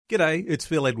G'day, it's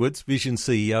Phil Edwards, Vision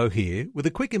CEO here, with a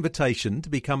quick invitation to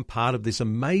become part of this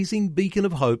amazing beacon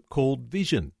of hope called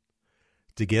Vision.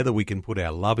 Together we can put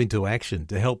our love into action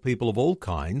to help people of all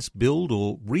kinds build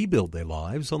or rebuild their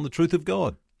lives on the truth of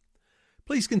God.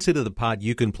 Please consider the part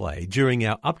you can play during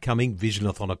our upcoming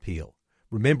Visionathon appeal,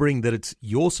 remembering that it's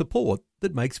your support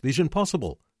that makes Vision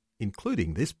possible,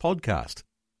 including this podcast.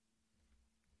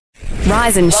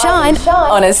 Rise and shine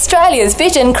on Australia's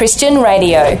Vision Christian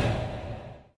Radio.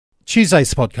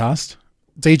 Tuesday's podcast,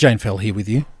 DJ and Phil here with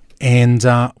you, and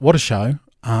what a show.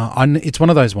 It's one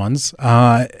of those ones,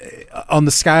 on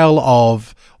the scale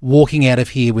of walking out of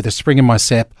here with a spring in my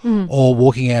step or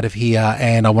walking out of here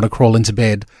and I want to crawl into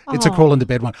bed. It's a crawl into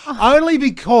bed one. Only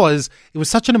because it was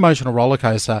such an emotional roller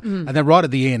coaster, and then right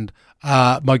at the end,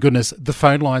 my goodness, the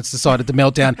phone lines decided to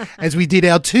melt down as we did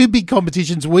our two big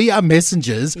competitions. We Are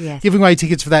Messengers, giving away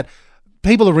tickets for that.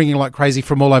 People are ringing like crazy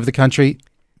from all over the country.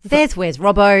 Where's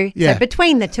Robbo? Yeah. So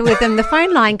between the two of them, the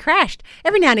phone line crashed.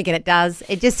 Every now and again it does.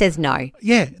 It just says no.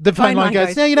 Yeah, the phone line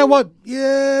goes, yeah, you know what?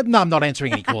 Yeah, no, I'm not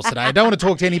answering any calls today. I don't want to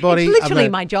talk to anybody. It's literally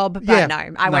my job, but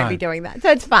no, I won't be doing that.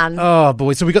 So it's fun. Oh,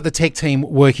 boy. So we've got the tech team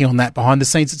working on that behind the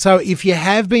scenes. So if you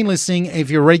have been listening, if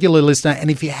you're a regular listener,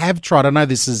 and if you have tried, I know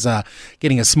this is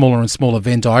getting a smaller and smaller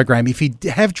Venn diagram. If you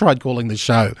have tried calling the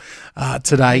show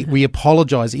today, we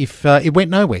apologise if it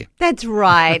went nowhere. That's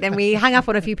right. And we hung up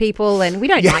on a few people, and we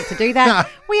don't like to do that. No.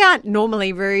 We aren't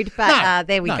normally rude, but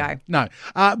there we go. No,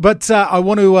 but I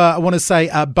want to say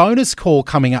a bonus call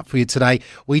coming up for you today.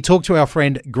 We talked to our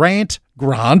friend Grant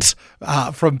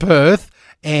from Perth,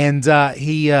 and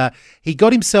he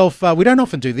got himself. We don't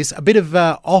often do this. A bit of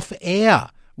off-air.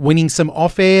 Winning some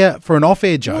off-air for an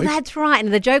off-air joke. Well, that's right.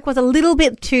 And the joke was a little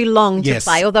bit too long to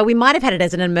play, although we might have had it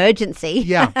as an emergency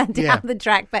down the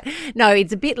track. But no,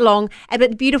 it's a bit long,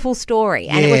 but beautiful story.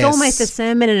 And it was almost a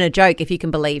sermon and a joke, if you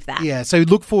can believe that. Yeah, so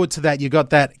look forward to that. You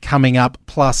got that coming up,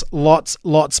 plus lots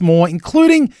more,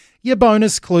 including your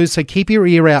bonus clues. So keep your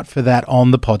ear out for that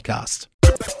on the podcast.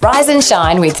 Rise and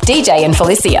shine with DJ and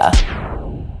Felicia.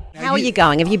 How are you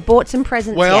going? Have you bought some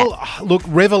presents yet? Look,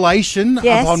 revelation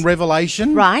upon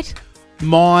revelation. Right.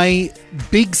 My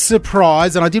big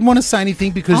surprise, and I didn't want to say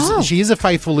anything because she is a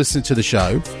faithful listener to the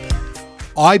show.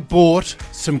 I bought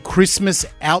some Christmas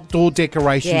outdoor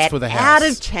decorations for the house. Out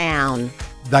of town.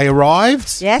 They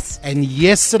arrived. Yes. And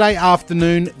yesterday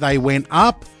afternoon they went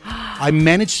up. I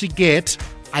managed to get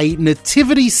a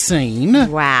nativity scene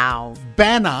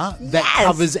banner that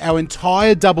covers our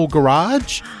entire double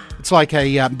garage. It's like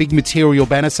a big material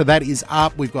banner, so that is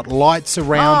up. We've got lights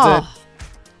around it.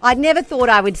 I never thought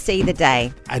I would see the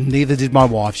day. And neither did my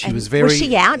wife. She was very... Was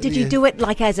she out? Did you do it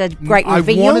like as a great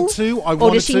reveal? I wanted to.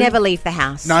 Or does she never leave the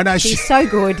house? No. She's so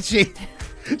good.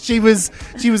 She was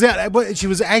out. She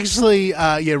was actually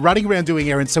running around doing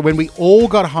errands. So when we all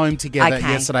got home together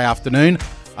yesterday afternoon,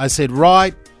 I said,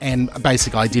 right, and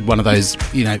basically I did one of those,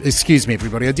 excuse me,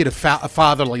 everybody, I did a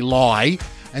fatherly lie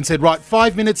and said, right,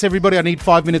 5 minutes, everybody, I need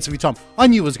 5 minutes of your time. I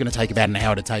knew it was going to take about an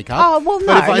hour to take up. Oh, well,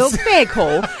 no, fair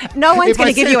call. No one's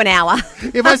going to give you an hour.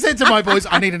 If I said to my boys,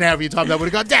 I need an hour of your time, they would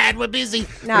have gone, Dad, we're busy.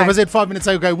 No. And if I said 5 minutes,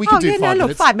 they would go, we can do 5 minutes.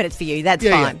 Look, 5 minutes for you, that's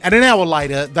fine. Yeah. And an hour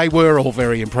later, they were all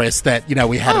very impressed that,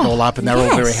 we had it all up and they were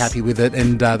all very happy with it,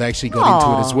 and they actually got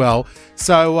into it as well.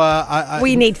 So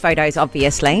we need photos,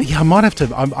 obviously. Yeah, I might have to.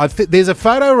 There's a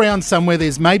photo around somewhere.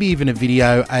 The's maybe even a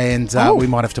video, and we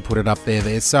might have to put it up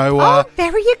there. So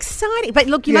very exciting. But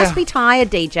look, you must be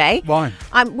tired, DJ. Why?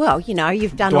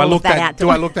 You've done all of that out. Do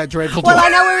I look that dreadful? Well, I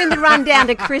know we're in the rundown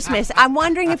to Christmas. I'm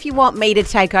wondering if you want me to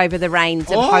take over the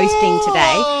reins of hosting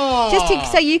today,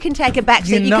 just so you can take a back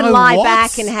seat. You can lie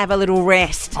back and have a little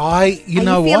rest. You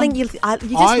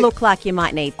just look like you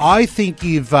might need that. I think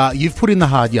you've put in the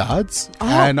hard yards.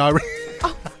 And I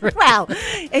well,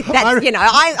 that's,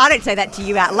 I don't say that to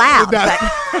you out loud. No.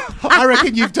 But I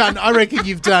reckon you've done.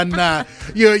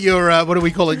 Your what do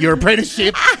we call it? Your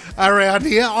apprenticeship around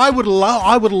here. I would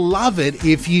love it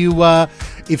if you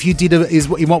did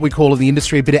in what we call in the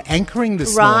industry a bit of anchoring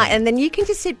this morning. Right, and then you can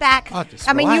just sit back. Relax.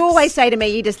 You always say to me,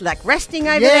 you just like resting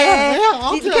over there.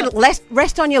 Yeah, you can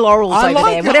rest on your laurels over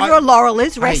there. Whatever a laurel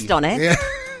is, rest on it. Yeah.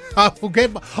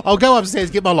 I'll go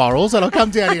upstairs, get my laurels, and I'll come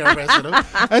down here and rest on them.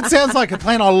 It sounds like a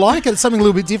plan. I like it. It's something a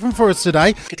little bit different for us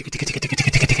today.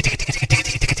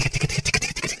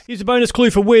 Here's a bonus clue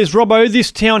for Where's Robbo.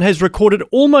 This town has recorded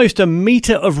almost a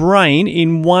metre of rain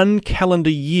in one calendar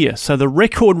year. So the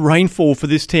record rainfall for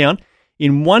this town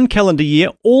in one calendar year,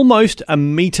 almost a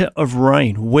metre of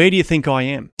rain. Where do you think I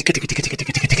am?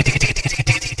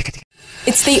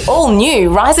 It's the all-new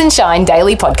Rise and Shine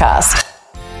Daily Podcast.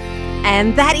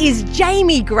 And that is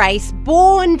Jamie Grace,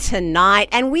 Born Tonight.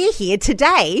 And we're here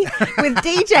today with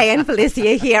DJ and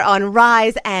Felicia here on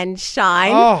Rise and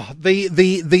Shine. Oh,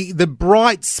 the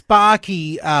bright,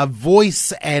 sparky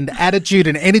voice and attitude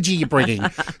and energy you're bringing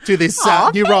to this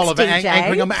new role of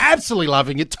anchoring. I'm absolutely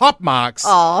loving it. Top marks.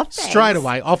 Oh, straight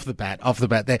away, off the bat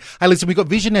there. Hey, listen, we've got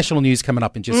Vision National News coming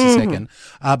up in just a second.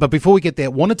 But before we get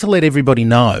there, wanted to let everybody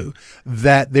know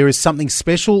that there is something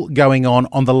special going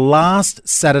on the last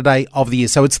Saturday of the year.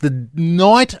 So it's the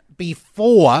night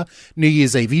before New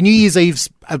Year's Eve. Your New Year's Eve's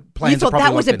plans. You thought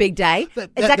that was a big day?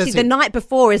 Exactly. The night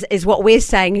before is what we're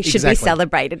saying should be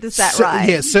celebrated. Is that right?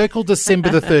 Yeah, circle December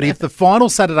the 30th, the final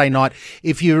Saturday night.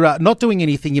 If you're not doing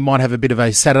anything, you might have a bit of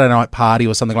a Saturday night party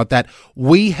or something like that.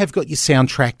 We have got your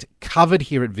soundtrack covered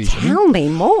here at Vision. Tell me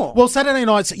more. Well, Saturday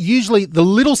nights, usually the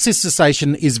little sister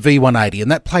station is V180,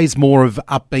 and that plays more of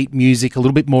upbeat music, a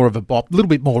little bit more of a bop, a little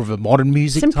bit more of a modern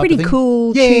music Some type pretty of thing.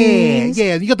 Cool tunes.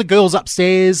 Yeah. You got the girls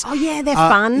upstairs. Oh, yeah, they're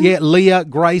fun. Yeah, Leah,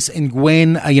 Grace and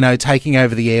Gwen are, taking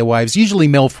over the airwaves. Usually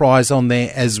Mel Fry's on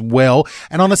there as well.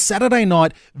 And on a Saturday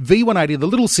night, V180, the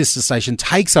little sister station,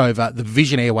 takes over the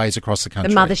Vision Airways across the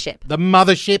country. The mothership. The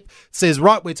mothership says,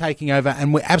 right, we're taking over,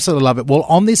 and we absolutely love it. Well,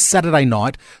 on this Saturday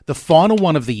night, the final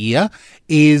one of the year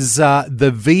is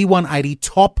the V180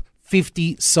 Top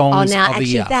 50 songs of the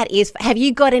year. That is. Have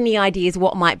you got any ideas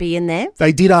what might be in there?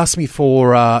 They did ask me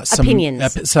for some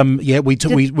opinions. We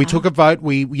took a vote.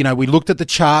 We looked at the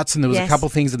charts, and there was a couple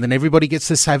of things, and then everybody gets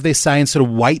to have their say and sort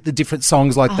of weight the different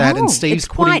songs like that. And Steve's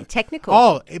it's quite technical.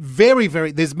 Oh, very,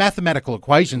 very. There's mathematical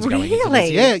equations going into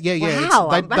this. Yeah.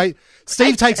 Wow.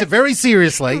 Steve takes it very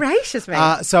seriously. Gracious me.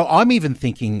 So I'm even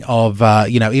thinking of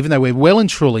even though we're well and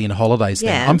truly in holidays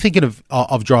now, I'm thinking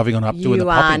of driving on up doing the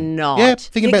pop in. You are not. Yeah,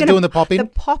 thinking about doing the pop in. The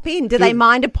pop in. Do they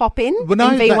mind a pop in? Well, no,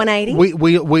 in V180?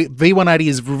 We V180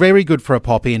 is very good for a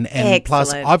pop in, and Excellent.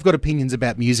 plus I've got opinions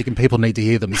about music, and people need to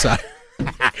hear them. So.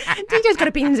 DJ's got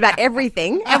opinions about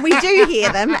everything, and we do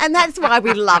hear them, and that's why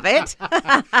we love it.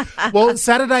 Well,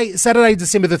 Saturday,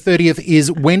 December the 30th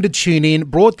is when to tune in.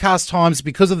 Broadcast times,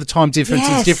 because of the time difference,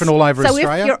 is different all over Australia.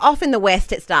 So if you're off in the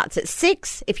west, it starts at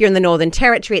 6. If you're in the Northern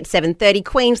Territory, it's 7:30.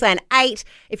 Queensland, 8.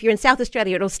 If you're in South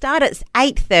Australia, it'll start at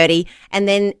 8:30, and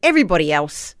then everybody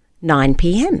else, 9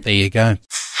 p.m. There you go.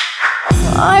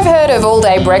 I've heard of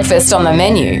all-day breakfast on the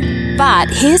menu, but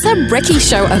here's a brekkie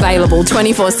show available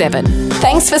 24/7.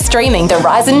 Thanks for streaming the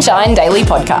Rise and Shine Daily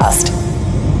Podcast.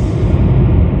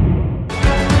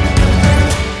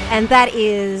 And that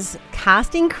is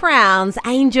Casting Crowns,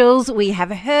 Angels We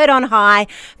Have Heard on High.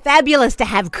 Fabulous to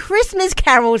have Christmas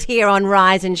carols here on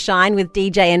Rise and Shine with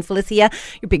DJ and Felicia. You're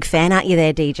a big fan, aren't you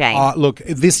there, DJ? Look,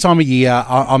 this time of year,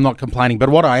 I'm not complaining, but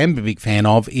what I am a big fan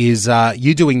of is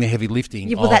you doing the heavy lifting.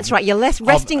 Yeah, well, that's right. You're less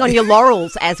resting on your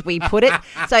laurels, as we put it.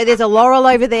 So there's a laurel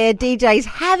over there. DJ's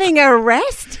having a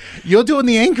rest. You're doing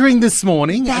the anchoring this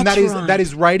morning, that's and that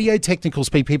is radio technical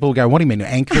speak. People will go, what do you mean,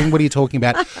 anchoring? What are you talking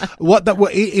about?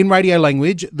 In radio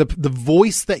language, the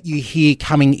voice that you hear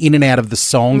coming in and out of the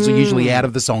songs, or usually out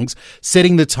of the songs,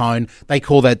 setting the tone, they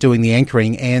call that doing the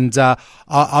anchoring. And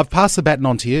I've passed the baton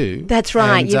on to you. That's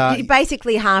right. And, you're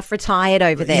basically half retired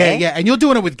over there. Yeah. And you're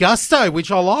doing it with gusto,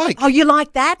 which I like. Oh, you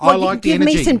like that? I like the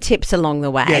energy. Give me some tips along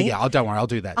the way. Yeah. Oh, don't worry. I'll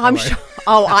do that. I'm sure.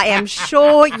 Oh, I am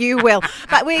sure you will.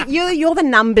 But you're the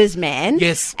numbers man.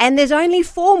 Yes. And there's only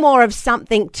 4 more of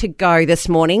something to go this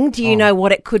morning. Do you know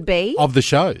what it could be? Of the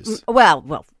shows?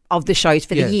 Well, of the shows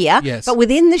for the year. Yes. But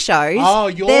within the shows,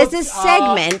 there's a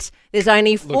segment. There's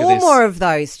only 4 more of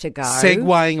those to go.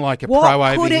 Segueing like a pro over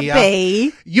here. What could it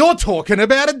be? You're talking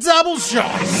about a double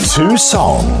shot. 2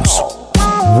 songs,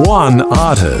 1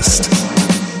 artist.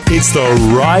 It's the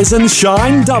Rise and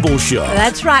Shine Double Shot.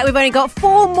 That's right. We've only got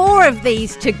 4 more of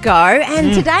these to go.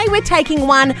 And today we're taking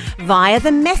one via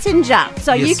the messenger.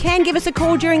 So you can give us a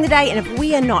call during the day. And if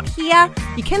we are not here,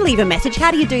 you can leave a message.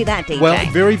 How do you do that, DJ? Well,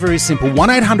 very, very simple.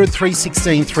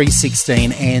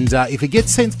 1-800-316-316. And if it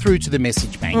gets sent through to the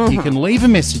message bank, you can leave a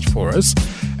message for us.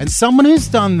 And someone who's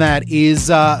done that is,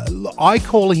 I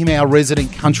call him our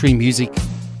resident country music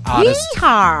artist.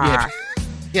 Yeehaw!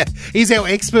 Yeah, he's our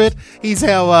expert. He's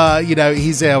our,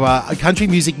 he's our country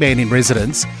music man in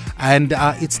residence. And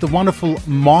it's the wonderful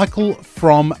Michael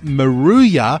from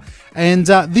Moruya. And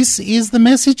this is the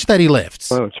message that he left.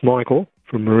 Well, it's Michael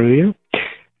from Moruya.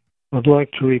 I'd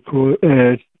like to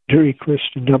request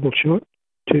a double shot.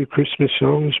 2 Christmas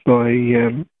songs by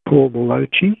Paul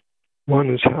Balochi. One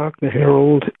is Hark the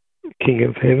Herald, King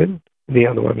of Heaven. The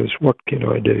other one is What Can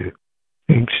I Do?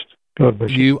 Thanks. God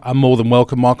bless you. You are more than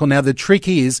welcome, Michael. Now, the trick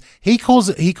is he calls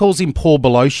him Paul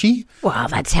Balochi. Well,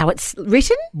 that's how it's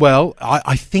written. Well,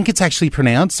 I think it's actually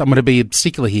pronounced. I'm going to be a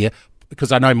stickler here.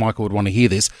 because I know Michael would want to hear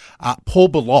this, Paul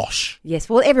Baloche. Yes,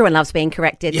 well, everyone loves being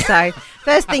corrected. Yeah. So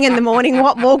first thing in the morning,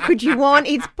 what more could you want?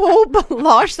 It's Paul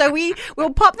Baloche. So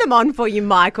we'll pop them on for you,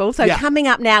 Michael. So coming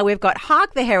up now, we've got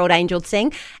Hark the Herald Angels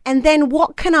Sing, and then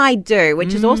What Can I Do,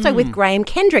 which is also with Graham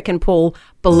Kendrick and Paul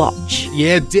Baloche.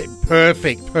 Yeah,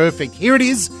 perfect. Here it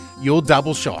is, your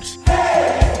double shot.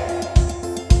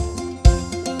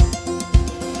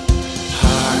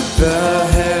 Hark the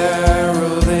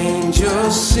herald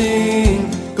angels sing,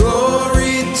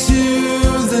 glory to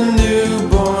the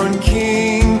newborn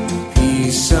King,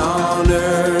 peace on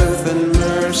earth and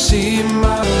mercy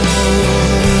mild.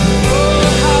 Oh,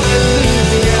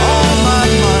 hallelujah, all my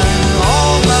mind,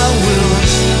 all my will,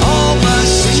 all my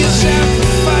sin,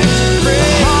 sacrifice,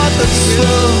 pray, heart that's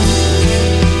slow.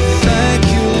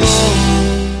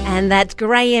 And that's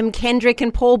Graham Kendrick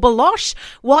and Paul Baloche.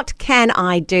 What Can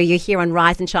I Do? You're here on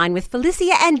Rise and Shine with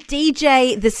Felicia and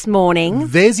DJ this morning.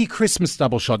 There's your Christmas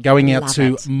double shot going out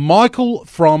to Michael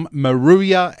from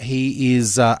Moruya. He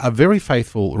is a very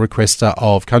faithful requester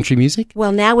of country music.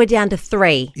 Well, now we're down to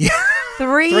 3.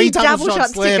 Three double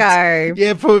shots to go.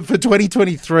 Yeah, for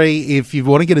 2023, if you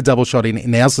want to get a double shot in,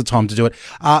 now's the time to do it.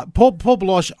 Paul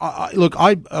Baloche, look,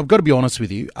 I've got to be honest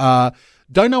with you.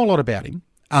 Don't know a lot about him.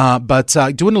 But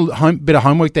doing a bit of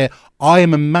homework there, I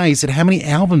am amazed at how many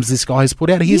albums this guy has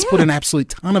put out. He has put an absolute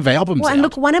ton of albums out. And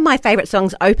look, one of my favourite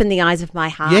songs, Open the Eyes of My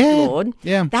Heart, Lord.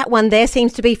 Yeah. That one there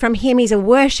seems to be from him. He's a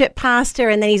worship pastor,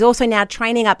 and then he's also now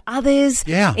training up others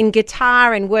in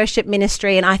guitar and worship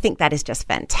ministry, and I think that is just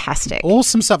fantastic.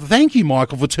 Awesome stuff. Thank you,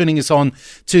 Michael, for turning us on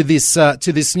to this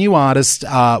new artist.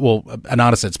 Well, an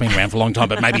artist that's been around for a long time,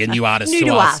 but maybe a new artist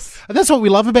to us. And that's what we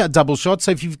love about Double Shot. So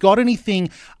if you've got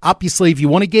anything up your sleeve, you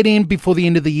want to get in before the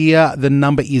end of the year, the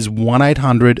number is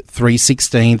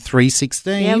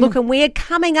 1-800-316-316. Yeah, look, and we're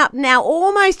coming up now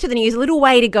almost to the news, a little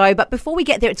way to go. But before we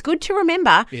get there, it's good to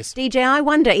remember, DJ, I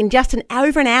wonder, in just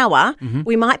over an hour,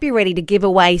 we might be ready to give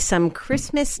away some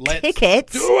Christmas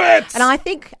tickets. Do it! And I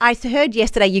think I heard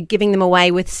yesterday you're giving them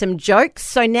away with some jokes.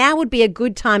 So now would be a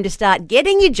good time to start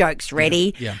getting your jokes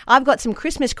ready. Yeah. I've got some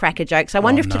Christmas cracker jokes. I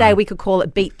wonder if today we could call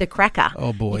it Beat the Cracker.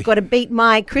 Oh, boy. You've got to beat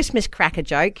my Christmas cracker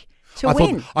joke to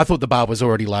win. I thought the bar was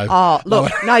already low. Oh,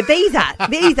 look, no, these are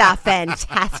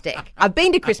fantastic. I've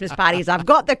been to Christmas parties. I've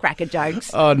got the cracker jokes.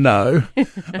 Oh, no.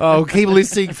 Oh, keep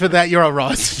listening for that. You're on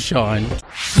Rise and Shine.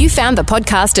 You found the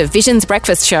podcast of Vision's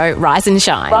breakfast show, Rise and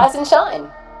Shine. Rise and Shine.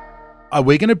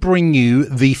 We're going to bring you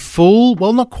the full,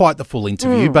 well, not quite the full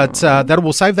interview, but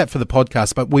we'll save that for the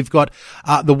podcast. But we've got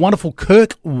the wonderful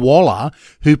Kirk Waller,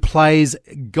 who plays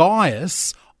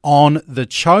Gaius on The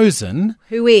Chosen.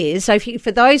 Who is, so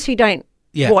for those who don't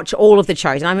watch all of The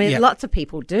Chosen, I mean, lots of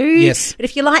people do. Yes. But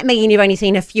if you're like me and you've only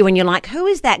seen a few and you're like, who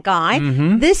is that guy?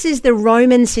 This is the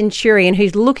Roman centurion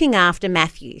who's looking after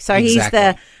Matthew. So he's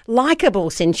the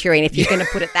likeable centurion, if you're going to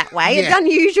put it that way. It's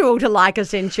unusual to like a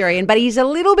centurion, but he's a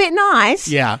little bit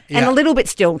nice and a little bit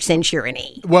still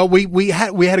centurion-y. Well, we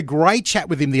had a great chat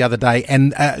with him the other day,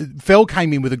 and Fel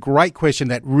came in with a great question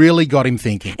that really got him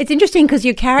thinking. It's interesting because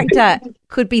your character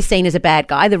could be seen as a bad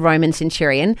guy, the Roman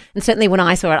centurion, and certainly when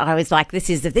I saw it, I was like, this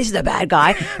is a bad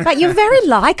guy. But you're very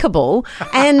likeable,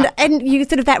 and you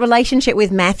sort of that relationship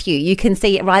with Matthew, you can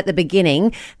see it right at the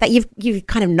beginning that you've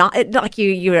kind of not like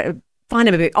you're find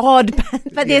him a bit odd,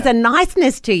 but there's a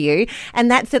niceness to you,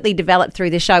 and that's certainly developed through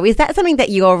the show. Is that something that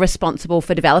you're responsible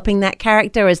for developing that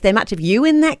character? Is there much of you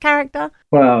in that character?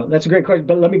 Wow, that's a great question.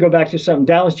 But let me go back to something.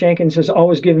 Dallas Jenkins has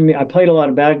always given me, I played a lot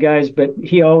of bad guys, but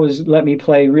he always let me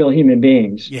play real human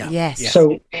beings. Yeah. Yes.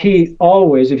 So he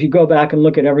always, if you go back and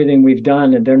look at everything we've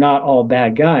done, and they're not all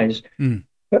bad guys.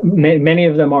 Many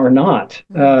of them are not.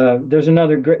 There's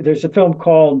a film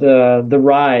called The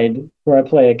Ride, where I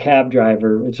play a cab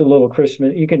driver. It's a little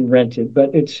Christmas. You can rent it,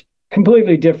 but it's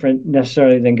completely different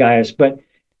necessarily than Gaius. But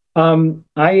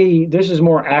this is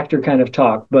more actor kind of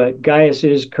talk. But Gaius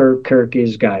is Kirk. Kirk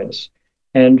is Gaius,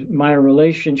 and my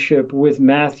relationship with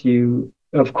Matthew,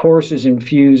 of course, is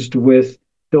infused with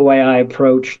the way I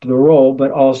approached the role,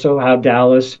 but also how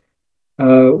Dallas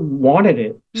wanted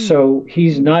it. So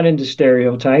he's not into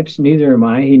stereotypes, neither am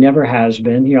I. He never has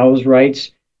been. He always writes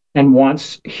and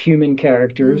wants human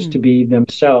characters to be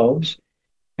themselves.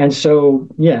 And so,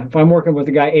 if I'm working with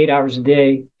a guy 8 hours a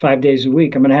day, 5 days a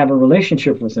week, I'm going to have a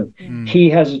relationship with him. He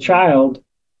has a child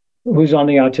who's on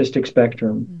the autistic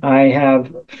spectrum. I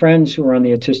have friends who are on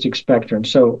the autistic spectrum.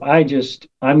 So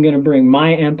I'm going to bring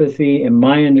my empathy and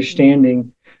my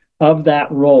understanding of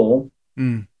that role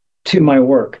to my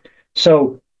work.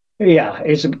 So Yeah,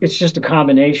 it's just a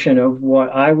combination of what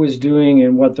I was doing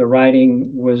and what the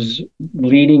writing was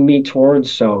leading me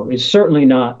towards. So it's certainly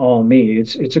not all me.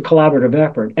 It's a collaborative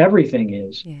effort. Everything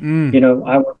is. Yeah.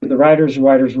 I work with the writers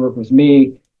work with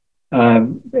me. I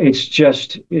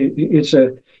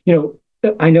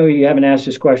know you haven't asked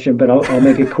this question, but I'll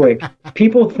make it quick.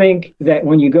 People think that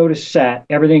when you go to set,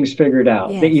 everything's figured out,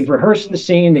 that you've rehearsed the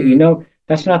scene, that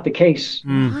that's not the case.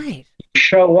 Right.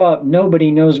 Show up,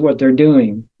 nobody knows what they're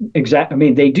doing.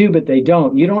 They do, but they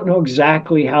don't. You don't know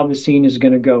exactly how the scene is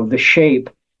going to go, the shape,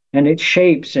 and it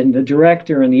shapes, and the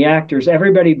director and the actors,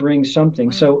 everybody brings something.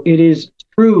 Wow. So it is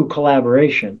true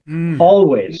collaboration,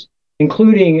 always.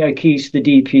 Including Akis, the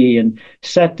DP, and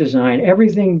set design.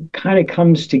 Everything kind of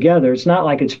comes together. It's not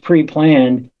like it's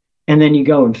pre-planned and then you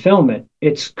go and film it.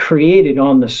 It's created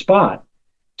on the spot.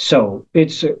 So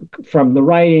it's from the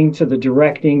writing to the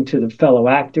directing to the fellow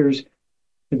actors.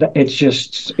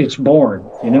 It's born,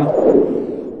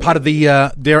 Part of the,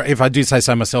 if I do say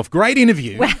so myself, great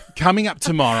interview coming up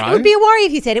tomorrow. It would be a worry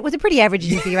if you said it was a pretty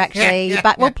average interview, actually,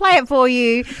 but we'll play it for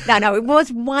you. No, it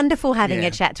was wonderful having a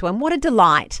chat to him. What a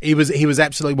delight. He was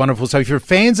absolutely wonderful. So if you're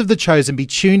fans of The Chosen, be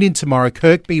tuned in tomorrow.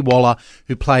 Kirk B. Waller,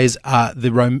 who plays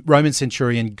the Roman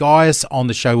centurion Gaius on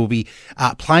the show, will be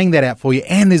playing that out for you,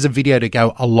 and there's a video to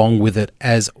go along with it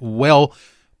as well.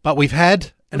 But we've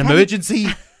had an emergency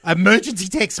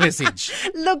text message.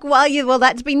 Look,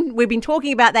 we've been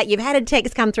talking about that. You've had a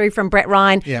text come through from Brett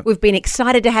Ryan. Yep. We've been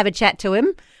excited to have a chat to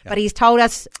him, but he's told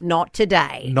us not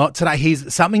today. Not today.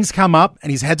 Something's come up and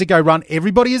he's had to go run.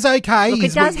 Everybody is okay. Look,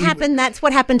 it does happen. That's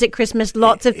what happens at Christmas.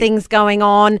 Lots of things going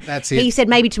on. That's it. He said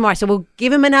maybe tomorrow, so we'll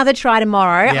give him another try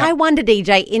tomorrow. Yep. I wonder,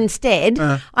 DJ, instead,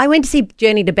 I went to see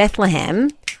Journey to Bethlehem.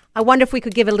 I wonder if we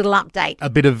could give a little update. A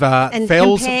bit of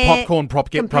Fell's popcorn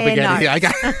propaganda. Yeah, okay.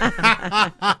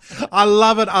 I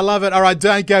love it. All right,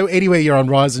 don't go anywhere. You're on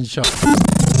Rise and Shine.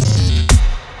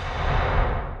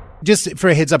 Just for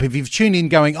a heads up, if you've tuned in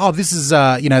going, this is,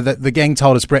 the gang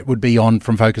told us Brett would be on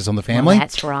from Focus on the Family.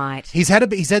 That's right. He's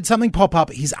had something pop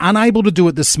up. He's unable to do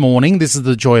it this morning. This is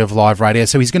the joy of live radio.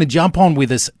 So he's going to jump on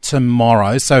with us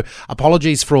tomorrow. So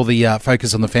apologies for all the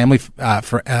Focus on the Family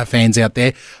fans out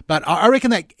there. But I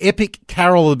reckon that epic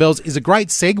Carol of the Bells is a great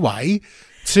segue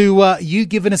to you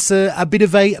giving us a bit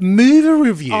of a movie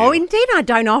review. Oh, indeed. I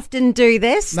don't often do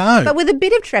this. No. But with a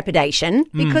bit of trepidation,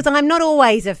 because I'm not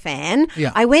always a fan.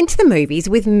 Yeah. I went to the movies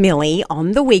with Millie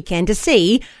on the weekend to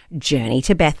see Journey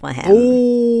to Bethlehem.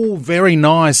 Oh, very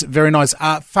nice. Very nice.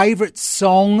 Favourite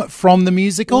song from the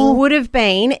musical? Would have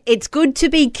been It's Good to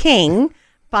Be King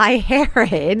by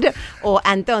Herod or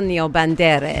Antonio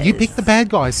Banderas. You picked the bad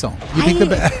guy song.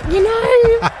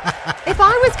 If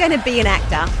I was going to be an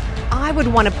actor, I would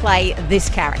want to play this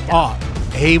character. Oh,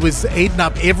 he was eating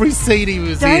up every seat he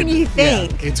was in. Don't you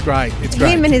think? Yeah, it's great.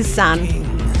 Him and his son.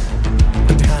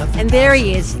 And there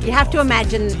he is. You have to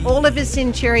imagine all of his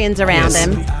centurions around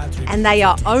him, and they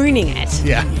are owning it.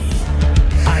 Yeah.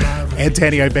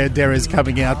 Antonio Banderas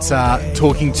coming out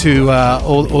talking to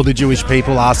all the Jewish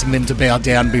people, asking them to bow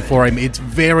down before him. It's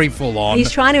very full on. He's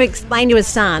trying to explain to his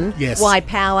son why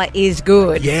power is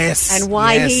good. Yes. And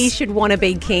why he should want to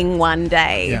be king one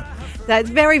day. Yeah. So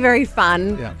it's very, very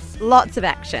fun. Yeah. Lots of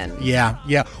action. Yeah.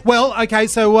 Well, okay,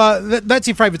 so that's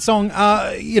your favourite song.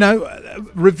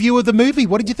 Review of the movie.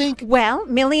 What did you think? Well,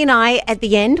 Millie and I, at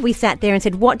the end, we sat there and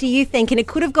said, what do you think? And it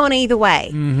could have gone either way.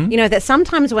 Mm-hmm. That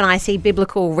sometimes when I see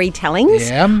biblical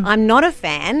retellings, I'm not a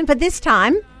fan, but this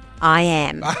time I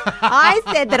am.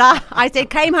 I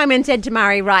came home and said to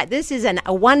Murray, right, this is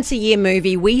a once-a-year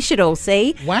movie we should all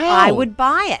see. Wow. I would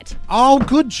buy it. Oh,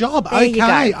 good job. There you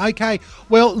go. Okay.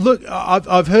 Well, look,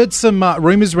 I've heard some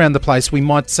rumours around the place. We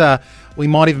might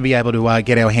even be able to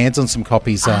get our hands on some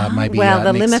copies maybe well,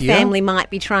 the next Limmer year. family might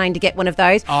be trying to get one of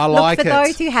those. I like it. For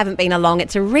those who haven't been along,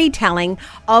 it's a retelling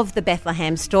of the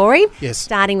Bethlehem story,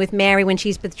 starting with Mary when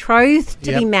she's betrothed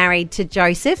to be married to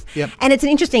Joseph. Yep. And it's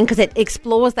interesting because it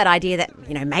explores that idea that,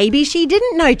 maybe she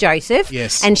didn't know Joseph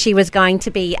and she was going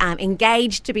to be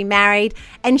engaged to be married,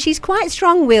 and she's quite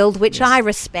strong-willed, which I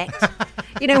respect.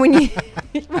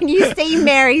 When you see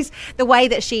Mary's, the way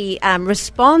that she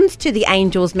responds to the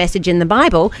angel's message in the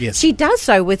Bible, she does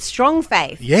so with strong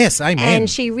faith. Yes, amen. And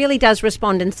she really does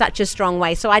respond in such a strong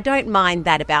way. So I don't mind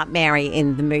that about Mary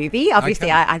in the movie. Obviously,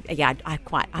 okay.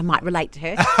 I might relate to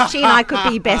her. She and I could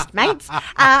be best mates.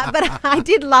 But I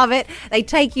did love it. They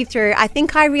take you through. I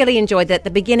think I really enjoyed that at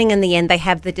the beginning and the end they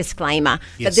have the disclaimer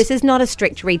that this is not a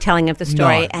strict retelling of the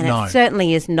story, it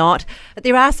certainly is not. But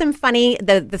there are some funny,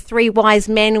 the three wise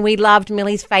men we loved.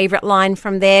 Millie's favourite line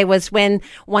from there was when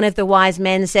one of the wise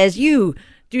men says, "You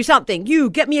do something.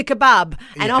 You get me a kebab.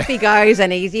 And off he goes.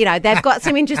 And he's, they've got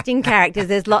some interesting characters.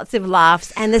 There's lots of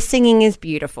laughs and the singing is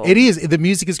beautiful. It is. The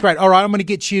music is great. All right, I'm going to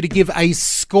get you to give a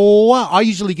score. I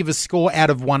usually give a score out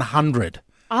of 100.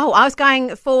 Oh, I was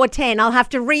going 410. I'll have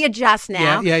to readjust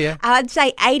now. Yeah. I'd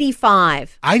say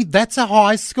 85. That's a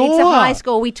high score. It's a high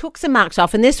score. We took some marks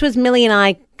off, and this was Millie and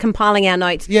I compiling our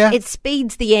notes. Yeah. It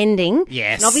speeds the ending.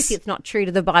 Yes. And obviously it's not true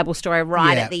to the Bible story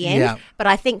at the end, but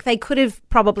I think they could have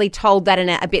probably told that in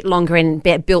a bit longer and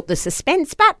built the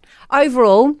suspense, but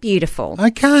overall, beautiful.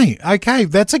 Okay.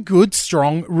 That's a good,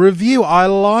 strong review. I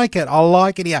like it.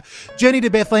 Yeah. Journey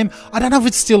to Bethlehem, I don't know if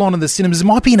it's still on in the cinemas. It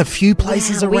might be in a few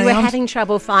places around. We were having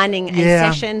trouble finding a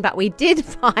session, but we did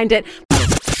find it.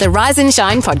 The Rise and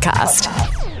Shine podcast.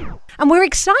 And we're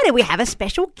excited. We have a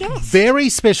special guest. Very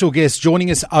special guest joining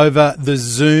us over the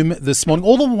Zoom this morning,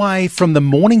 all the way from the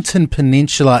Mornington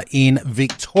Peninsula in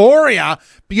Victoria.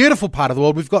 Beautiful part of the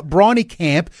world. We've got Bryony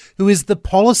Camp, who is the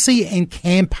Policy and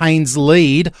Campaigns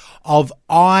Lead of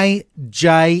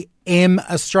IJM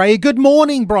Australia. Good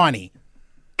morning, Bryony.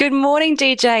 Good morning,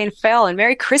 DJ and Fel, and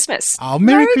Merry Christmas. Oh,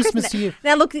 Merry Christmas to you.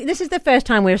 Now, look, this is the first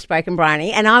time we've spoken,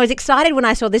 Bryony, and I was excited when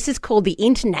I saw this is called the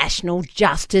International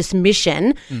Justice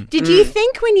Mission. Did you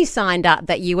think when you signed up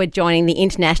that you were joining the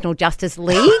International Justice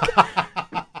League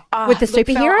with the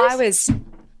superheroes? Fel,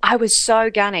 I was so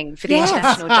gunning for the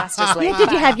International Justice League.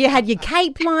 Yeah, you had your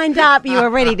cape lined up, you were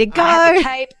ready to go. I had the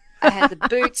cape. I had the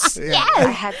boots.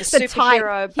 I had the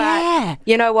superhero. But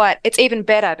you know what? It's even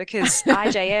better because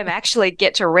IJM actually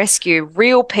get to rescue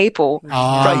real people from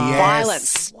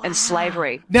violence and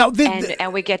slavery. Now,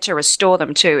 and we get to restore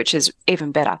them too, which is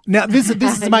even better. Now, this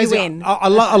is amazing. I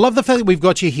love the fact that we've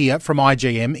got you here from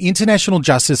IJM, International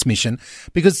Justice Mission,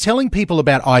 because telling people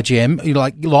about IJM,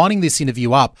 like lining this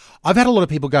interview up, I've had a lot of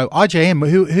people go, IJM,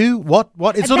 who, what?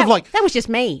 It's sort of like... That was just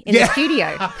me in the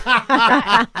studio.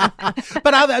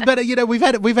 But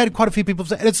we've had quite a few people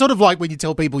say, and it's sort of like when you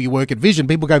tell people you work at Vision,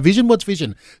 people go, Vision, what's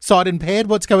Vision? Sight impaired,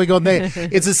 what's going on there?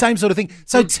 It's the same sort of thing.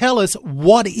 So tell us,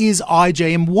 what is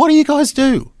IJM? What do you guys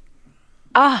do?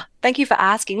 Thank you for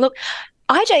asking. Look,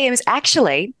 IJM is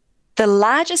actually the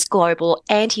largest global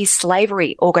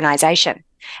anti-slavery organisation.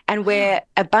 And we're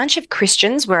a bunch of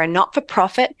Christians. We're a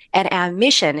not-for-profit, and our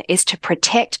mission is to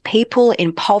protect people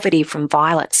in poverty from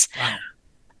violence. Wow.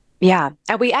 Yeah,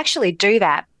 and we actually do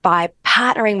that by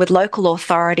partnering with local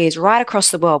authorities right across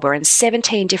the world. We're in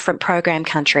 17 different program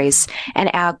countries,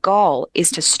 and our goal is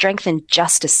to strengthen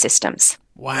justice systems.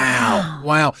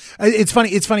 Wow. It's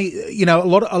funny.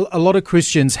 A lot of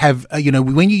Christians have,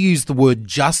 when you use the word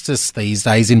justice these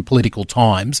days in political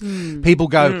times, people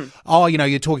go,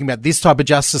 you're talking about this type of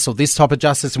justice or this type of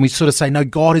justice. And we sort of say, no,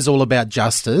 God is all about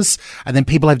justice. And then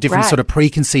people have different sort of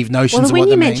preconceived notions of what they mean.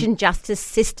 Well, when you mention justice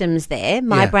systems there,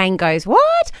 my brain goes,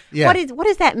 what? Yeah. What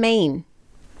does that mean?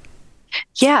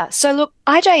 Yeah. So look,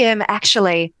 IJM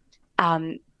actually,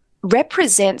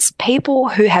 represents people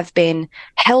who have been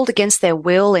held against their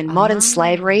will in modern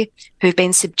slavery, who've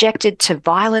been subjected to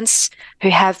violence, who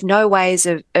have no ways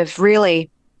of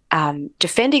really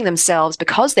defending themselves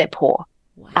because they're poor.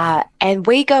 Wow. And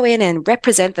we go in and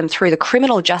represent them through the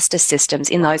criminal justice systems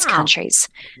in those countries.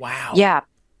 Wow. Yeah.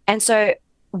 And so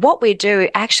what we do,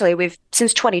 actually,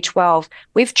 since 2012,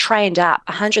 we've trained up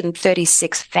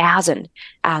 136,000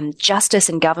 justice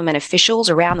and government officials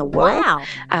around the world.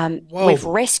 Wow. We've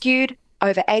rescued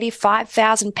over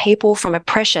 85,000 people from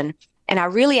oppression. And our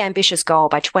really ambitious goal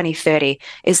by 2030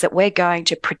 is that we're going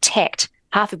to protect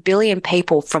 500 million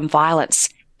people from violence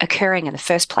occurring in the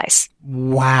first place.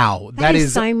 Wow. That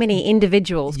is so many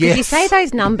individuals. Because you say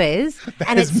those numbers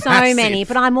and it's so many,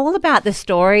 but I'm all about the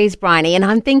stories, Bryony, and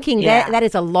I'm thinking that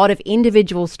is a lot of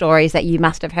individual stories that you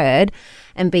must have heard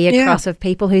and be across of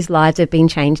people whose lives have been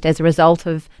changed as a result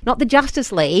of not the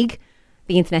Justice League,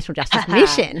 the International Justice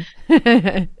Mission.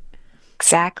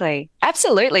 Exactly.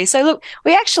 Absolutely. So look,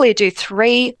 we actually do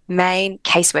 3 main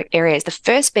casework areas, the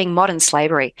first being modern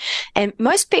slavery. And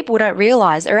most people don't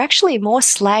realize there are actually more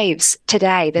slaves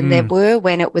today than there were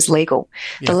when it was legal.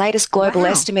 Yeah. The latest global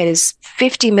estimate is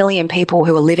 50 million people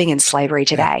who are living in slavery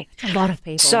today. A lot of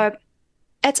people. So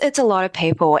it's a lot of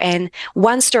people. And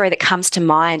one story that comes to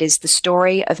mind is the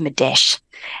story of Madesh.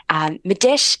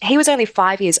 Madesh, he was only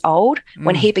 5 years old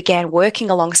when he began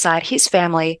working alongside his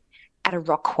family at a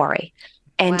rock quarry.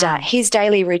 And his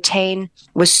daily routine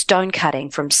was stone cutting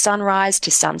from sunrise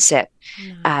to sunset.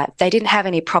 They didn't have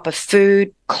any proper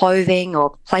food, clothing,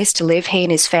 or place to live. He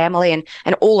and his family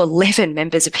and all 11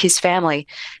 members of his family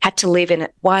had to live in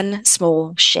one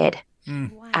small shed.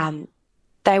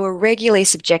 They were regularly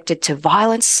subjected to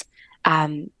violence,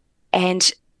 and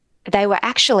they were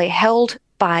actually held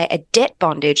by a debt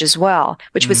bondage as well,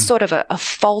 which was sort of a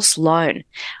false loan.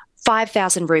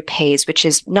 5,000 rupees, which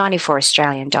is 94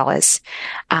 Australian dollars.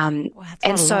 And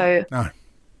so,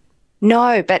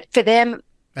 no, but for them,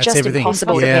 that's just everything.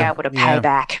 Impossible to be able to pay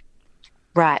back.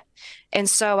 Right. And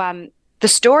so the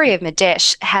story of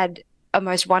Madesh had a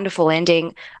most wonderful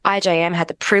ending. IJM had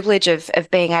the privilege of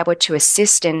being able to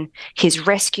assist in his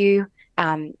rescue,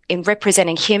 in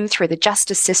representing him through the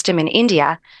justice system in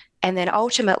India, and then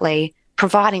ultimately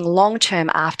providing long-term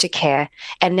aftercare.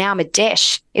 And now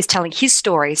Madesh is telling his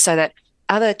story so that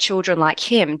other children like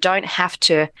him don't have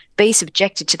to be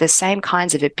subjected to the same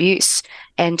kinds of abuse.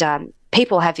 And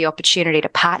people have the opportunity to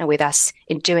partner with us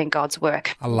in doing God's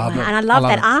work. I love it. And I love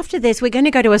that. After this, we're going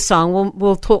to go to a song.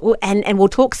 We'll talk and we'll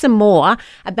talk some more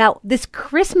about this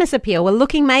Christmas appeal. We're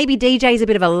looking, maybe DJ's a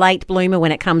bit of a late bloomer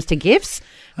when it comes to gifts.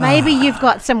 Maybe you've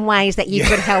got some ways that you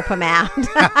could help him out.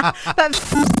 But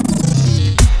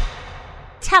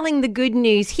telling the good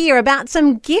news here about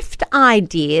some gift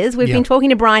ideas. We've been talking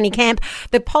to Bryony Camp,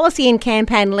 the policy and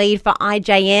campaign lead for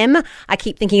IJM. I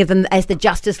keep thinking of them as the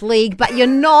Justice League, but you're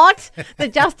not. The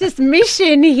Justice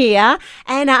Mission here.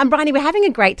 And Bryony, we're having a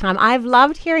great time. I've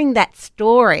loved hearing that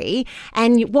story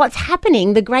and what's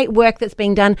happening, the great work that's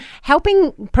being done,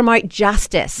 helping promote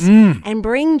justice and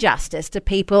bring justice to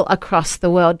people across the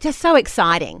world. Just so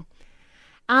exciting.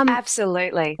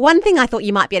 Absolutely. One thing I thought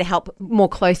you might be able to help more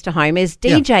close to home is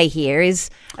DJ here is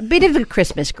a bit of a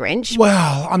Christmas Grinch.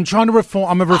 Well, I'm trying to reform.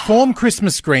 I'm a reformed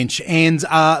Christmas Grinch, and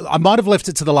I might have left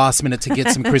it to the last minute to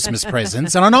get some Christmas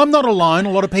presents. And I know I'm not alone. A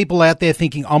lot of people out there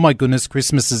thinking, "Oh my goodness,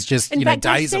 Christmas is just days away." I've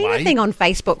seen a thing on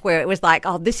Facebook where it was like,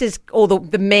 "Oh, this is all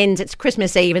the men's. It's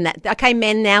Christmas Eve, and that okay,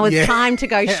 men now it's time to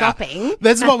go shopping."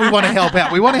 That's what we want to help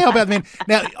out. We want to help out the men.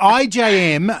 Now,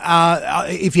 IJM.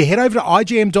 If you head over to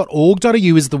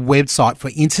igm.org.au is the website for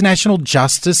International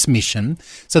Justice Mission.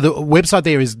 So the website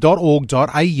there is .org.au.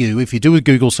 If you do a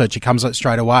Google search, it comes up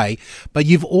straight away. But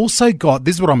you've also got,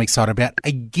 this is what I'm excited about,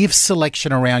 a gift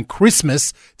selection around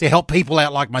Christmas to help people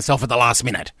out like myself at the last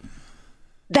minute.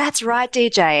 That's right,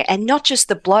 DJ. And not just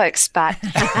the blokes, but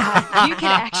you can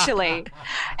actually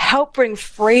help bring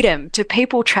freedom to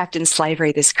people trapped in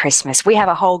slavery this Christmas. We have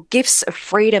a whole Gifts of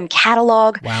Freedom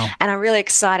catalogue. Wow. And I'm really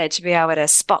excited to be able to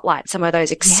spotlight some of those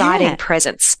exciting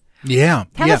presents. Yeah.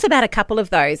 Tell us about a couple of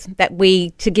those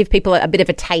to give people a bit of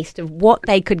a taste of what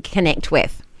they could connect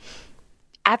with.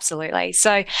 Absolutely.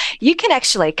 So you can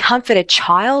actually comfort a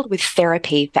child with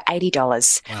therapy for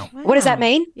 $80. Wow. What does that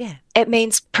mean? Yeah. It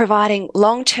means providing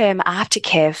long-term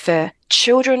aftercare for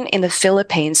children in the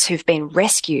Philippines who've been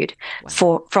rescued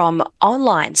from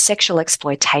online sexual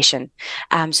exploitation.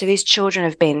 So these children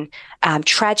have been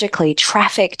tragically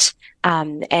trafficked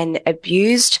and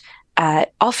abused,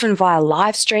 often via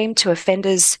live stream to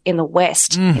offenders in the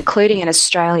West, including in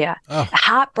Australia.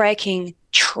 Heartbreaking,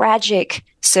 tragic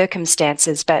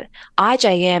circumstances, but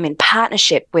IJM, in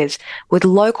partnership with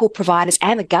local providers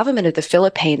and the government of the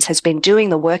Philippines, has been doing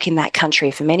the work in that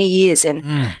country for many years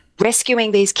in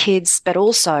rescuing these kids, but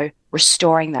also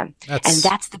restoring them. And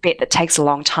that's the bit that takes a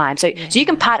long time. So you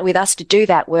can partner with us to do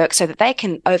that work so that they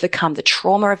can overcome the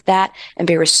trauma of that and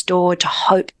be restored to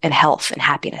hope and health and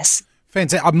happiness.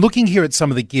 Fantastic. I'm looking here at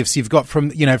some of the gifts you've got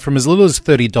from as little as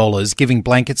 $30, giving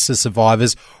blankets to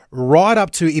survivors, right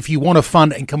up to if you want to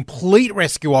fund a complete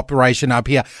rescue operation up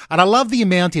here. And I love the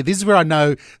amount here. This is where I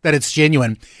know that it's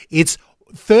genuine. It's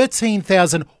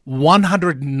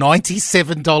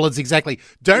 $13,197 exactly.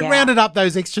 Don't round it up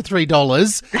those extra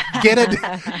 $3. Get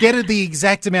it the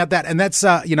exact amount and that's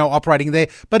operating there.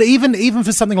 But even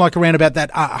for something like around about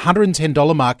that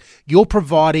 $110 mark, you're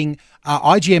providing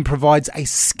IGM provides a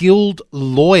skilled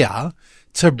lawyer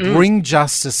to bring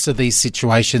justice to these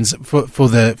situations for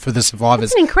the survivors.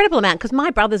 It's an incredible amount because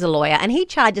my brother's a lawyer and he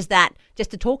charges that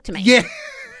just to talk to me. Yeah.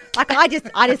 Like I just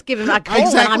give him a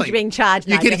call when I'm being charged.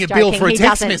 You're getting a bill for a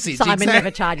text message. Simon never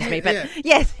charges me, but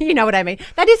yes, you know what I mean.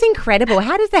 That is incredible.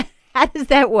 How does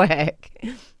that work?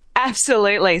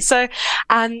 Absolutely. So,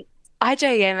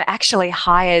 IJM actually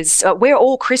hires, we're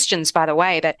all Christians, by the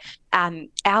way, but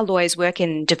our lawyers work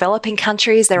in developing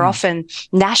countries. They're often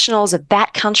nationals of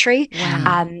that country.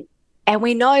 Wow. And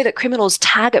we know that criminals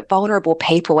target vulnerable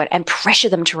people and pressure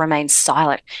them to remain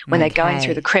silent when they're going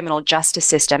through the criminal justice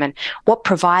system. And what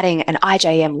providing an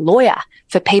IJM lawyer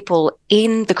for people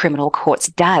in the criminal courts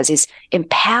does is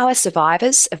empower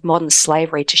survivors of modern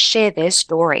slavery to share their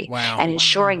story and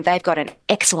ensuring they've got an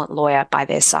excellent lawyer by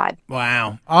their side.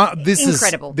 Wow. This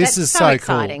incredible. This is so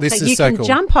exciting. Cool. This so is you so can cool.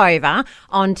 jump over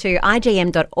onto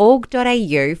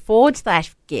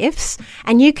igm.org.au/gift gifts,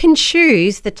 and you can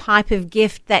choose the type of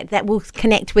gift that will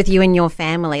connect with you and your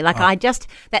family. Like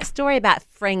that story about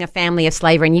freeing a family of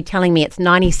slavery, and you telling me it's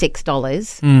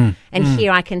 $96, and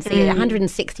here I can see it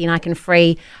 $160, and I can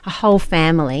free a whole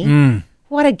family.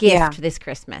 What a gift this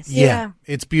Christmas. Yeah,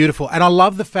 it's beautiful. And I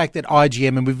love the fact that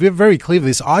IGM, and we're very clear of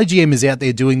this, IGM is out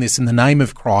there doing this in the name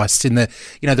of Christ. In the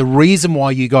reason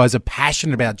why you guys are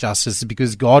passionate about justice is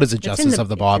because God is a justice of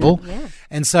the Bible.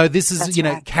 And so this is,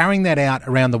 carrying that out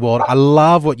around the world. I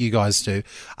love what you guys do.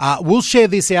 We'll share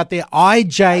this out there,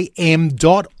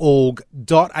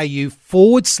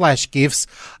 ijm.org.au/gifts.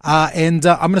 And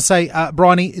I'm going to say,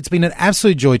 Bryony, it's been an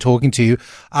absolute joy talking to you.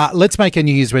 Let's make a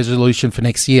New Year's resolution for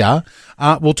next year.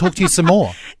 We'll talk to you some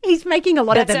more. He's making a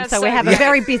lot of them, so we have a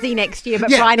very busy next year. But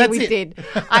Bryony, we did.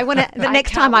 I want to. The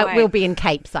next time we'll be in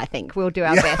capes. I think we'll do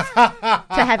our best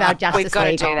to have our Justice We've got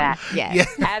League to do on. that. Yeah,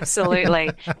 absolutely.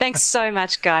 Thanks so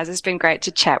much, guys. It's been great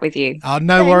to chat with you.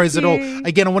 No worries at all.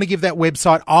 Again, I want to give that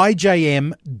website,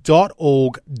 ijm.org.au,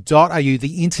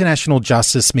 the International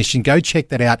Justice Mission. Go check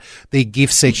that out. The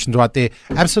gift section right there.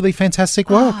 Absolutely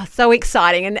fantastic work. Oh, so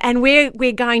exciting. And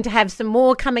we're going to have some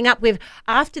more coming up with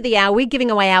after the hour. We're giving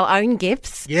away our own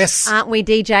gifts. Yes. Aren't we,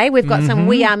 DJ? We've got some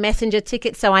We Are Messenger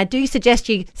tickets, so I do suggest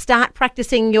you start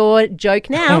practicing your joke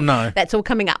now. Oh, no. That's all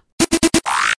coming up.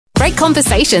 Great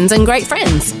conversations and great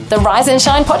friends. The Rise and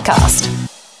Shine podcast.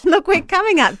 Look, we're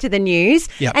coming up to the news.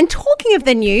 Yep. And talking of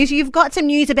the news, you've got some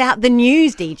news about the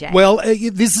news, DJ. Well,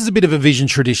 this is a bit of a Vision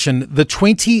tradition. The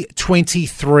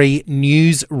 2023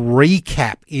 news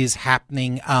recap is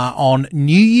happening on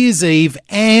New Year's Eve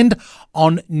and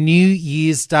on New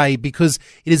Year's Day because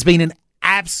it has been an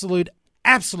absolute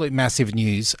massive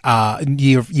news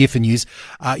year for news.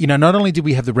 Not only did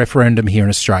we have the referendum here in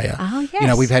Australia,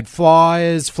 yes. We've had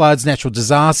fires, floods, natural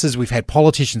disasters. We've had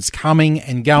politicians coming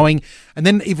and going. And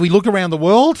then if we look around the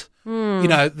world,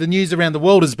 the news around the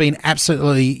world has been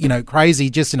absolutely, crazy.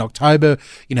 Just in October,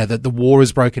 that the war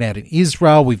has broken out in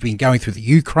Israel. We've been going through the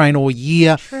Ukraine all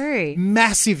year. True.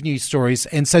 Massive news stories.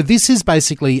 And so this is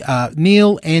basically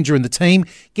Neil, Andrew and the team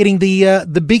getting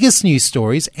the biggest news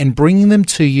stories and bringing them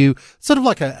to you sort of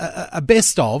like a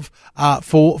best of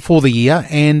for the year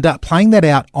and playing that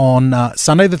out on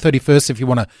Sunday the 31st if you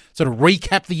want to sort of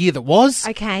recap the year that was.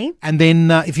 Okay. And then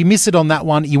if you miss it on that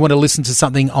one, you want to listen to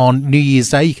something on New Year's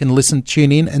Day, you can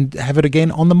tune in and have it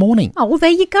again on the morning. Oh, well, there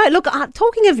you go. Look,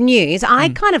 talking of news, I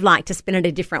kind of like to spin it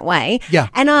a different way. Yeah.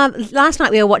 And last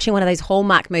night we were watching one of those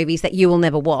Hallmark movies that you will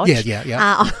never watch.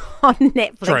 Yeah. On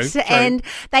Netflix. True. And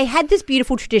they had this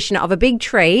beautiful tradition of a big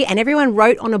tree and everyone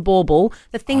wrote on a bauble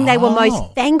the thing they were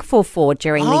most thankful for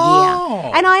during the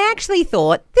year. And I actually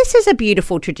thought, this is a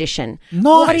beautiful tradition. Nice.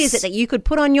 What is it that you could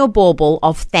put on your bauble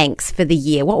of thanks for the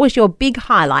year? What was your big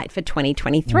highlight for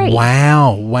 2023?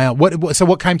 Wow.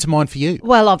 What came to mind for you?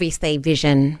 Well, obviously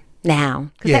Vision now,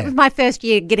 because Yeah. that was my first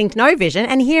year getting to know Vision,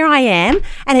 and here I am,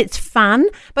 and it's fun,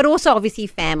 but also obviously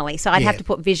family. So I'd have to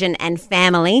put Vision and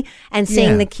family, and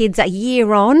seeing the kids a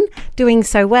year on doing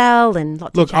so well, and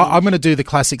lots Look, of change. I'm going to do the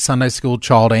classic Sunday school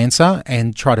child answer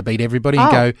and try to beat everybody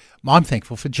and go, I'm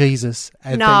thankful for Jesus.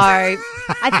 And No, I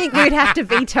think we'd have to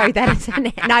veto that as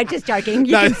no, just joking.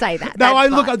 You can say that. No, That's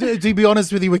look, fine. to be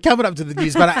honest with you, we're coming up to the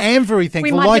news, but I am very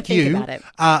thankful, might like have to you, think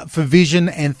about for Vision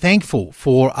and thankful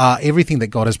for everything that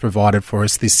God has provided for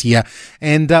us this year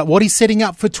and what He's setting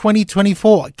up for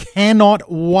 2024. Cannot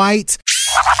wait.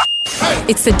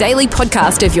 It's the daily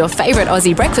podcast of your favourite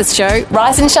Aussie breakfast show,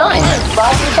 Rise and Shine.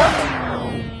 Rise and Shine.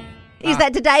 Is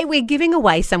that today we're giving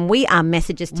away some We Are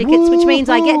Messages tickets, which means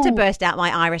I get to burst out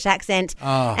my Irish accent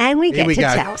and we get to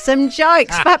tell some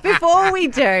jokes. But before we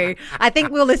do, I think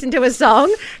we'll listen to a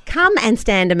song, Come and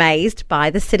Stand Amazed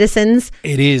by the Citizens.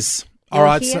 It is. All You're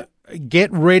right, here? so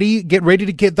get ready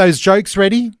to get those jokes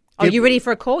ready. Are you ready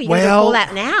for a call? You're going to call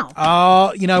out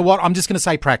now. You know what? I'm just going to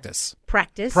say practice.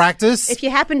 Practice. If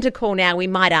you happen to call now, we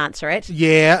might answer it.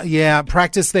 Yeah.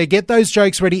 Practice there. Get those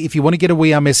jokes ready. If you want to get a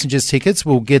We Are Messengers tickets,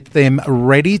 we'll get them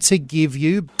ready to give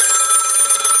you.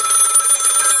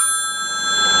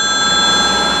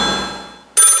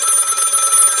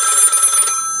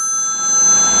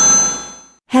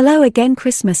 Hello again,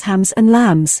 Christmas hams and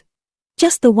lambs.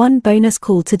 Just the one bonus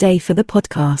call today for the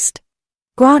podcast.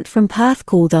 Grant from Perth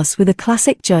called us with a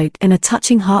classic joke and a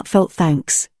touching heartfelt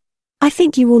thanks. I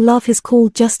think you will love his call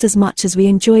just as much as we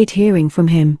enjoyed hearing from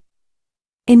him.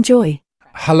 Enjoy.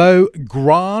 Hello,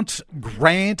 Grant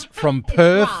from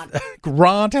Perth.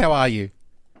 Grant, how are you?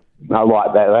 I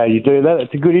like that. How you do that?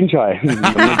 It's a good intro.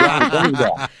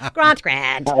 Grant.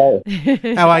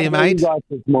 How are you, mate? Guys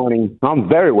this morning. I'm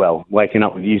very well. Waking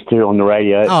up with you two on the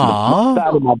radio. Aww.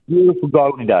 Started my beautiful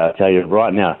golden day, I tell you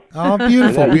right now. Oh,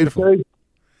 beautiful.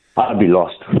 I'd be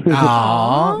lost.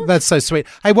 Oh, that's so sweet.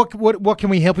 Hey, what can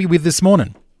we help you with this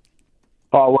morning?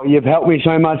 Oh, well, you've helped me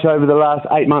so much over the last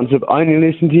 8 months of only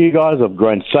listening to you guys. I've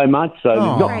grown so much, so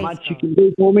there's not much you can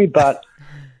do for me, but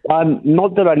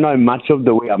not that I know much of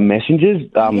the We Are Messengers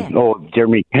or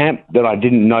Jeremy Camp, that I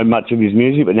didn't know much of his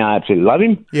music, but now I absolutely love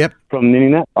him. Yep. From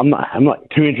winning that. I'm not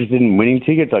too interested in winning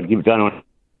tickets. I'd give it down.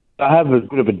 I have a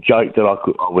bit of a joke that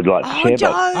I would like to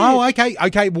share.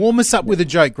 Okay. Warm us up with a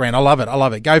joke, Grant. I love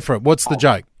it. Go for it. What's the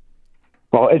joke?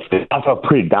 Well, I felt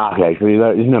pretty dark, actually.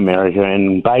 It's in America,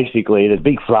 and basically there's a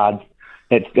big flood.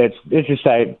 Let's just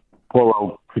say poor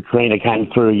old Katrina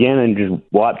came through again and just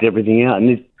wiped everything out.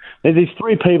 And there's these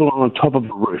 3 people on the top of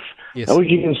the roof. Yes. All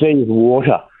you can see is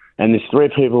water, and there's 3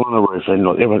 people on the roof. And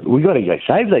look, we got to go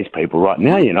save these people right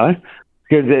now,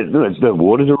 because the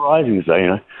waters are rising.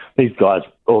 So, these guys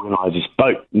organise this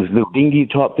boat, this little dinghy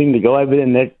type thing to go over there,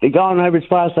 and they're going over as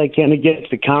fast as they can to get to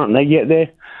the current, and they get there.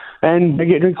 And they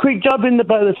get a quick job in the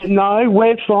boat. They said, no,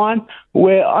 we're fine.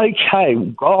 We're okay.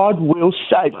 God will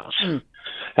save us.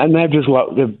 And they're just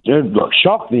they're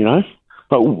shocked,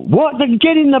 But what?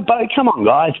 Get in the boat. Come on,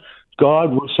 guys.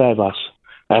 God will save us.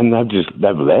 And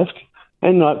they've left.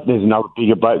 And there's another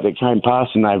bigger boat that came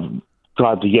past, and they've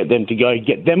tried to get them to go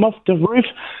get them off the roof.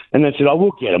 And they said,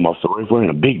 we'll get them off the roof. We're in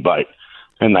a big boat.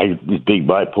 And this big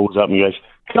boat pulls up and goes,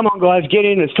 come on, guys, get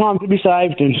in. It's time to be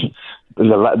saved. And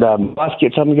the wife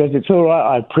gets up and goes, it's all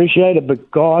right, I appreciate it,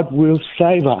 but God will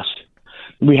save us.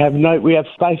 We have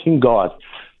faith in God.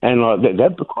 And they're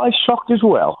quite shocked as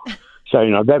well. So,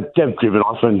 they've driven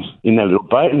off in their little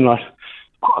boat, and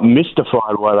quite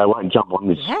mystified why they won't jump on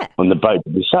the boat to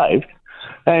be saved.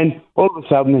 And all of a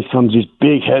sudden there comes this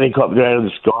big helicopter out of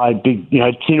the sky, big,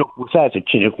 Chinook, we'll say it's a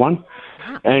Chinook one,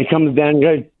 and it comes down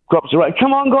and drops away.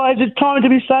 Come on, guys, it's time to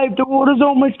be saved. The water's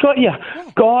almost got you.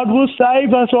 God will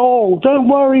save us all. Don't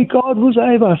worry, God will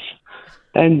save us.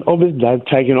 And obviously they've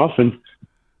taken off, and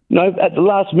at the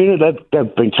last minute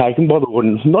they've been taken by the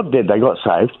water. Not dead, they got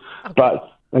saved, but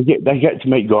they get to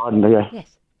meet God, and they go,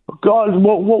 God,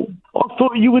 what? I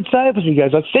thought you would save us. He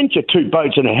goes, I sent you 2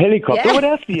 boats and a helicopter. Yeah. What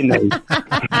else do you need?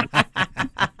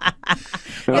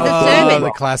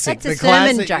 The classic. That's a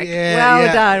sermon joke.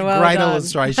 Well done. Great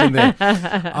illustration there.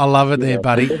 I love it there,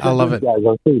 buddy. I love it. I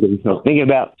was thinking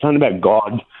about something about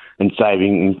God and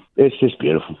saving, and it's just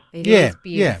beautiful. It is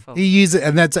beautiful. He uses it,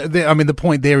 and that's, the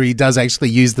point there, he does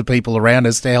actually use the people around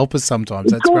us to help us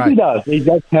sometimes. That's great. He does.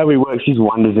 That's how he works his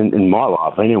wonders in my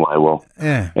life anyway. Well,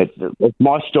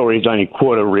 my story is only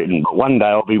quarter written, but one day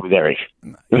I'll be with Eric.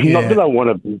 Not that I want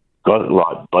to be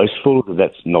boastful, because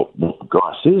that's not what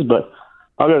grass is, but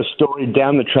I've got a story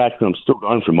down the track, and I'm still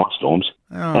going through my storms.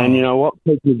 Oh. And you know what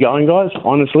keeps me going, guys?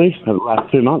 Honestly, over the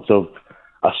last 2 months of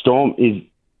a storm is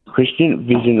Christian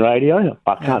Vision Radio.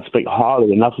 I can't speak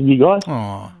highly enough of you guys.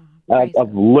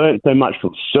 I've learned so much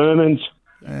from sermons.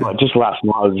 Just last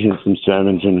night I was listening to some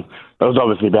sermons, and it was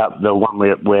obviously about the one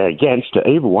we're against, the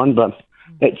evil one, but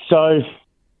it's so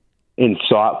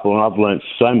insightful, and I've learned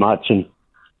so much. And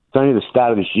it's only the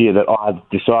start of this year that I've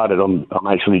decided I'm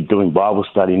actually doing Bible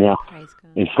study now.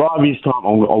 In 5 years' time,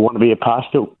 I want to be a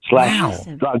pastor /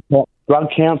 drug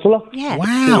counsellor. Yeah.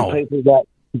 Wow. People that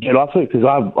get off it, because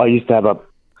I used to have a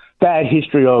bad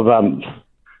history of,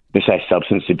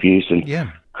 substance abuse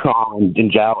and crime in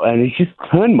jail, and it's just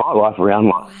turned my life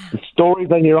around. The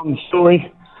stories I hear on the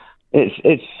story,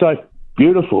 it's so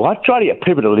beautiful. I try to get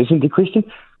people to listen to Christian,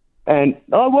 and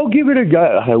we'll give it a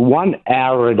go. 1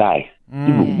 hour a day.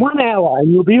 1 hour,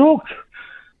 and you'll be hooked.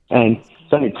 And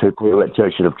it's only 2 people at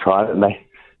church that have tried it, and they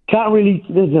can't really,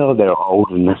 they're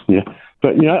old and this,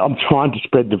 but, I'm trying to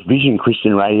spread the Vision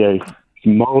Christian Radio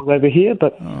morals over here,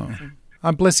 but...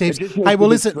 Bless you. Hey, well,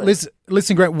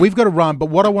 listen, Grant. We've got to run, but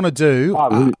what I want to do,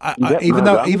 even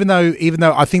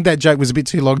though I think that joke was a bit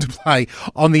too long to play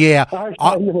on the air,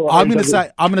 I'm going to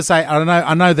say,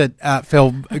 I know that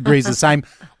Phil agrees the same.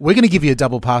 We're going to give you a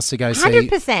double pass to go see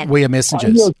 100%. We Are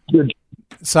Messengers.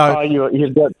 So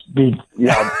you've got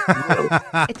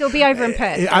it'll be over in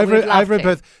Perth. Over in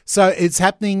Perth. So it's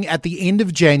happening at the end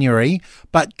of January.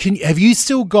 But have you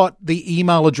still got the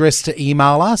email address to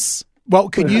email us? Well,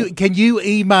 can you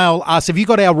email us? Have you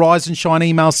got our Rise and Shine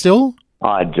email still?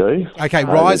 I do. Okay,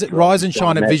 rise and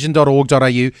shine at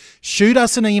vision.org.au. Shoot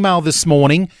us an email this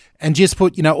morning and just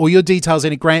put, all your details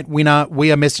in it. Grant, winner,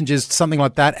 We Are Messengers, something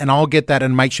like that, and I'll get that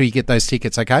and make sure you get those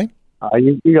tickets, okay?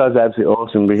 You guys are absolutely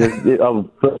awesome, because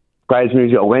praise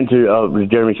music I went to with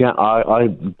Jeremy Camp, I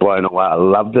blown away. I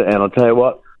loved it, and I'll tell you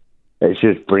what, it's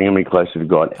just bringing me closer to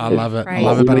God. I love it. I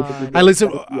love it, buddy. Hey,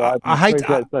 listen, I hate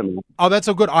to... that's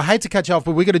all good. I hate to cut you off,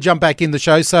 but we've got to jump back in the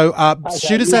show. So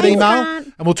shoot us that email,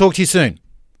 and we'll talk to you soon.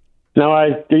 No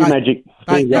worries. Do your magic.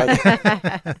 See you guys.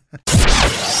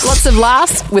 Lots of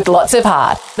laughs with lots of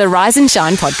heart. The Rise and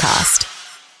Shine podcast.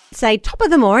 Say top of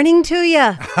the morning to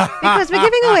you, because we're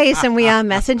giving away some We Are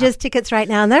Messengers tickets right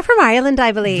now, and they're from Ireland,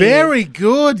 I believe. Very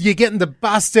good. You're getting to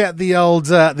bust out the old.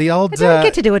 I don't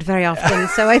get to do it very often,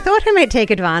 so I thought I might take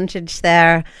advantage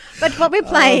there. But what we're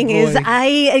playing is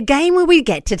a game where we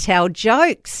get to tell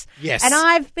jokes. Yes. And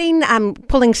I've been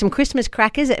pulling some Christmas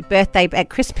crackers at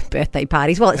Christmas birthday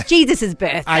parties. Well, it's Jesus'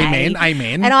 birthday.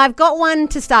 Amen. And I've got one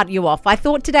to start you off. I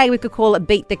thought today we could call it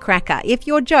Beat the Cracker. If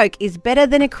your joke is better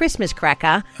than a Christmas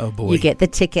cracker, you get the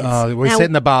tickets. Oh, we're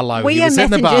setting the bar low. We are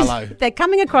messengers. They're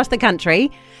coming across the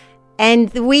country.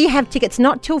 And we have tickets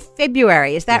not till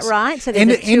February. Is that right? So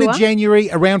end of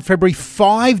January, around February,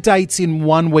 5 dates in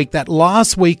 1 week. That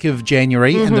last week of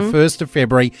January and the 1st of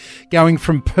February, going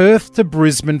from Perth to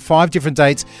Brisbane, 5 different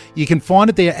dates. You can find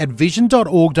it there at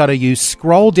vision.org.au.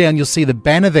 Scroll down, you'll see the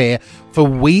banner there for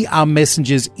We Are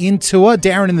Messengers in tour.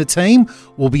 Darren and the team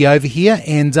will be over here,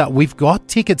 and we've got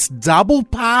tickets, double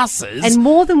passes. And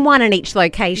more than one in each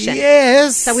location.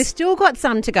 Yes. So we've still got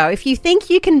some to go. If you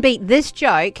think you can beat this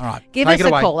joke, all right, give us a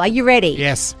call. Are you ready?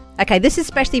 Yes. Okay, this is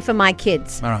especially for my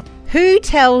kids. All right. Who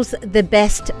tells the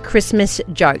best Christmas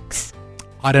jokes?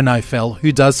 I don't know, Fel.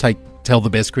 Who does tell the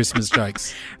best Christmas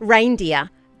jokes? Reindeer.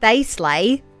 They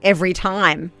slay every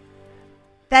time.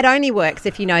 That only works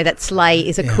if you know that slay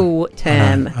is a cool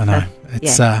term. I know.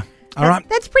 It's all right.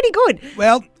 That's pretty good.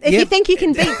 Well, if you think you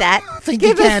can beat that,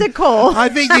 give us a call. I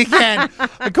think you can.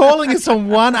 Calling us on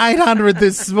 1-800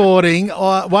 this morning,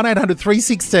 or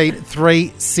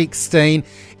 1-800-316-316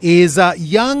 is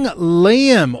young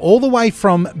Liam, all the way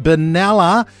from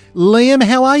Benalla. Liam,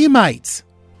 how are you, mate?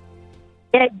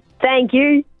 Yeah, thank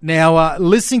you. Now,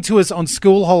 listening to us on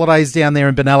school holidays down there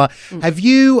in Benalla, have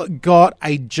you got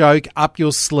a joke up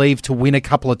your sleeve to win a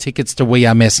couple of tickets to We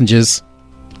Are Messengers?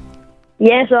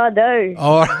 Yes, I do.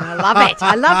 Oh, I love it.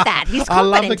 I love that. He's confident.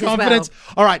 I love the confidence. As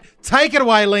well. All right, take it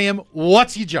away, Liam.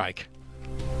 What's your joke?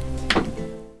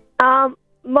 My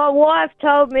wife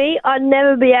told me I'd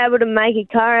never be able to make a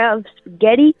car out of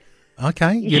spaghetti.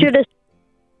 Okay. You should have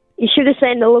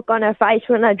seen the look on her face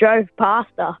when I drove past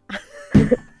her.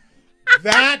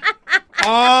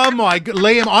 Oh my God,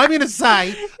 Liam, I'm going to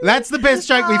say that's the best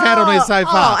joke we've had on here so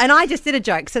far. Oh, and I just did a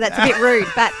joke, so that's a bit rude.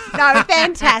 But no,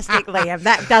 fantastic, Liam.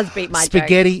 That does beat my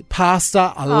Spaghetti,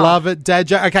 pasta, I love it. Dad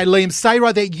joke. Okay, Liam, stay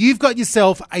right there. You've got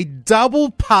yourself a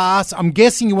double pass. I'm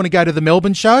guessing you want to go to the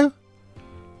Melbourne show?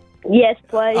 Yes,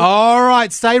 please. All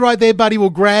right, stay right there, buddy. We'll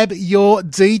grab your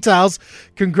details.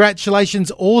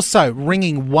 Congratulations. Also,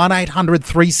 ringing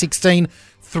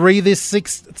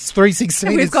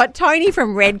 1-800-316-316. We've got Tony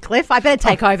from Redcliffe. I better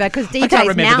take over because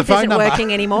DJ's mouth isn't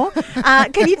working anymore.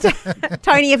 Can you,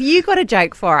 Tony, have you got a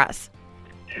joke for us?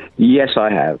 Yes,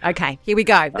 I have. Okay, here we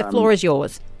go. The floor is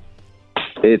yours.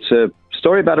 It's a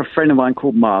story about a friend of mine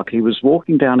called Mark. He was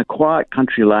walking down a quiet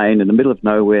country lane in the middle of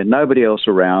nowhere, nobody else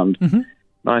around,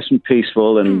 nice and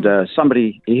peaceful, and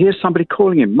he hears somebody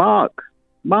calling him, Mark,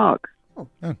 Mark. Oh.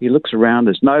 He looks around,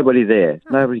 there's nobody there.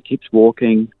 Nobody, keeps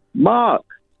walking. Mark.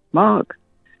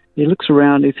 He looks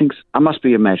around, he thinks, I must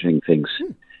be imagining things.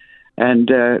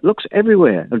 And looks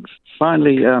everywhere. And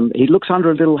finally, he looks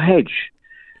under a little hedge.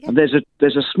 And there's a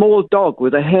small dog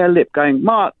with a hare lip going,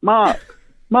 Mark.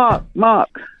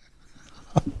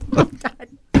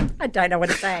 I don't know what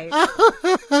to say.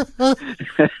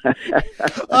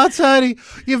 Oh, Tony,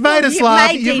 you've made us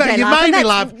laugh. You've made me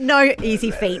laugh. No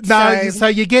easy feat. No, so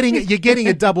you're getting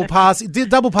a double pass.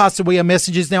 Double pass to We Are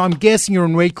Messengers. Now, I'm guessing you're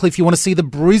in Redcliffe. You want to see the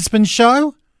Brisbane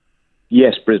show?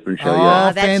 Yes, Brisbane show.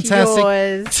 Oh, fantastic.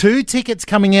 Yours. 2 tickets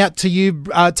coming out to you,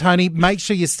 Tony. Make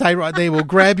sure you stay right there. We'll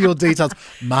grab your details.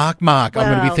 Mark. I'm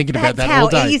going to be thinking about that all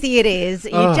day. That's how easy it is.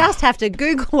 You just have to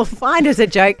Google or find us a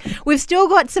joke. We've still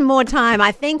got some more time.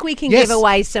 I think we can give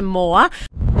away some more.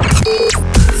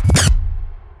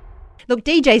 Look,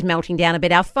 DJ's melting down a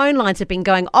bit. Our phone lines have been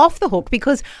going off the hook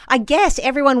because I guess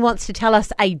everyone wants to tell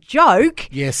us a joke.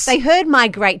 Yes. They heard my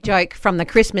great joke from the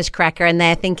Christmas cracker and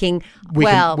they're thinking, we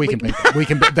can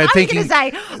they're thinking, I was going to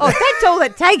say, that's all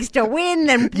it takes to win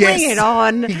and bring it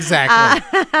on. Exactly.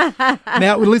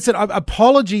 Now, listen,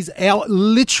 apologies. Our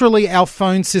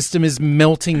phone system is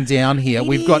melting down here.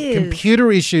 We've got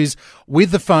computer issues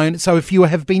with the phone. So if you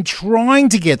have been trying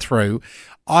to get through,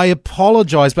 I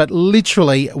apologise, but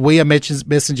literally, We Are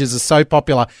Messengers are so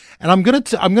popular, and I'm going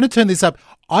to turn this up.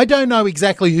 I don't know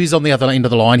exactly who's on the other end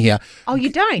of the line here. Oh, you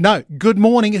don't? No. Good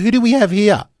morning. Who do we have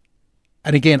here?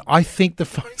 And again, I think the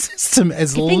phone system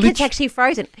is I think it's actually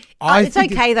frozen. It's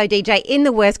okay though, DJ. In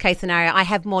the worst case scenario, I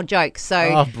have more jokes,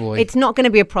 so it's not going to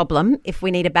be a problem if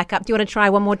we need a backup. Do you want to try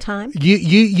one more time?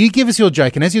 You give us your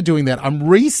joke, and as you're doing that, I'm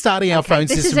restarting our phone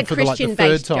system for the third time. This is a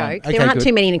Christian-based joke. There aren't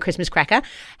too many in a Christmas cracker.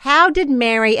 How did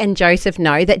Mary and Joseph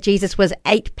know that Jesus was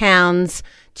 8 pounds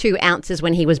 2 ounces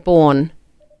when he was born?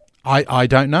 I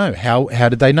don't know. How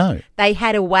did they know? They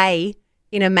had a way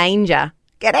in a manger.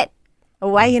 Get it?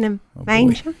 Away in a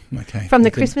manger. Okay. From the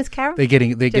Christmas Carol. They're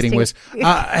getting worse.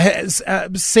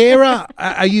 Sarah,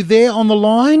 are you there on the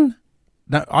line?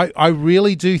 No, I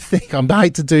really do think, I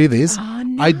hate to do this. Oh,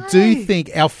 no. I do think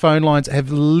our phone lines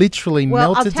have literally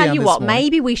melted down. I'll tell you what,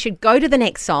 maybe we should go to the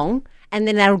next song and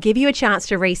then that'll give you a chance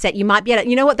to reset. You might be able to,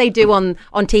 you know what they do on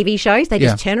TV shows? They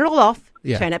just turn it all off,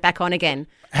 turn it back on again.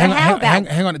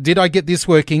 Hang on. Did I get this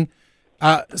working?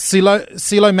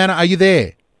 CeeLo Manor, are you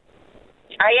there?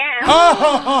 I am.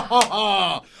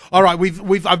 All right,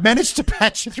 I've managed to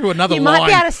patch you through another line. You might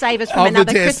be able to save us from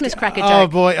another Christmas cracker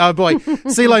joke. Oh boy.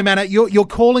 CeeLo Manor, you're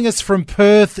calling us from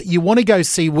Perth. You want to go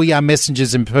see We Are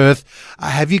Messengers in Perth.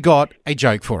 Have you got a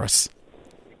joke for us?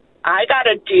 I got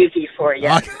a doozy for you.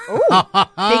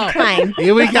 Big claim.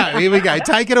 Here we go.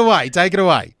 Take it away.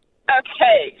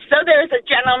 Okay, so there's a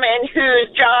gentleman whose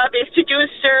job is to do a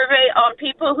survey on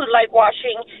people who like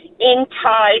washing in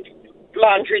Tide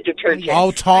laundry detergent.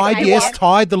 Oh, Tide, Okay, yes,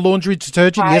 Tide, the laundry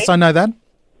detergent. Tide. Yes, I know that.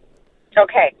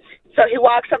 Okay, so he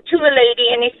walks up to a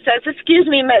lady and he says, "Excuse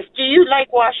me, miss, do you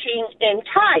like washing in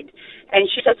Tide?" And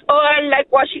she says, "Oh, I like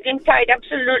washing in Tide,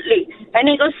 absolutely." And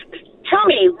he goes, "Tell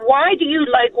me, why do you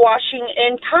like washing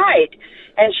in Tide?"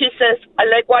 And she says, "I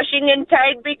like washing in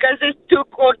Tide because it's too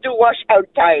cold to wash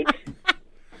outside."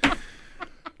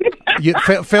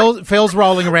 Phil's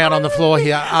rolling around on the floor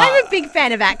here. I'm a big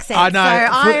fan of accents. I know.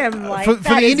 So I am like, for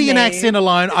the Indian accent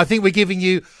alone, I think we're giving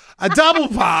you a double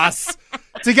pass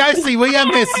to go see We Are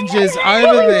Messengers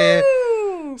over there.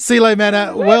 CeeLo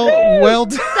Manor, well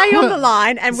done. Stay on the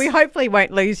line and we hopefully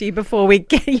won't lose you before we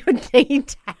get your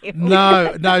details.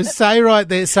 No, stay right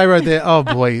there. Oh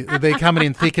boy, they're coming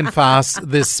in thick and fast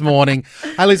this morning.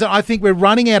 Hey, listen, I think we're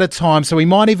running out of time, so we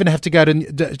might even have to go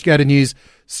to news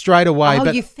straight away. Oh,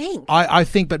 but you think? I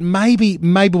think, but maybe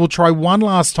we'll try one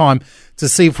last time to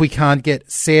see if we can't get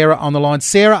Sarah on the line.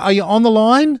 Sarah, are you on the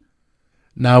line?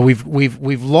 No, we've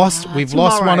lost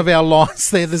one of our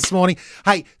lines there this morning.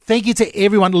 Hey, thank you to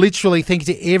everyone. Literally, thank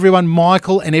you to everyone,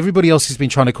 Michael and everybody else who's been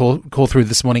trying to call through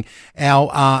this morning. Our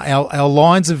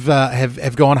lines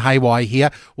have gone haywire here.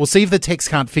 We'll see if the text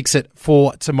can't fix it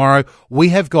for tomorrow. We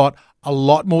have got a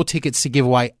lot more tickets to give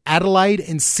away. Adelaide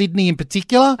and Sydney in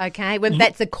particular. Okay, well,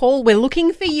 that's a call. We're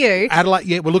looking for you. Adelaide,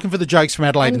 yeah, we're looking for the jokes from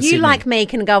Adelaide and Sydney. And you, like me,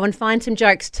 can go and find some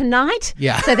jokes tonight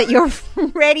so that you're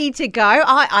ready to go.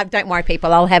 I don't worry,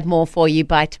 people. I'll have more for you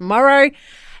by tomorrow.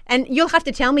 And you'll have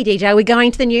to tell me, DJ, are we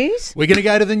going to the news? We're going to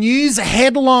go to the news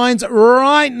headlines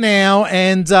right now,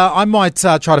 and I might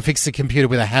try to fix the computer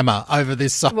with a hammer over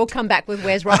this side. We'll come back with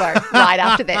Where's Robbo right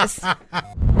after this.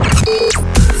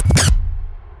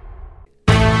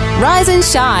 Rise and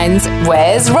Shine's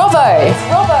Where's Robbo?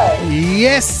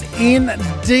 Yes,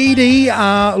 indeedy.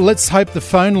 Let's hope the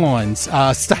phone lines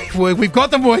stay working. We've got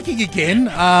them working again.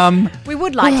 We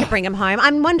would like to bring them home.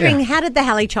 I'm wondering, how did the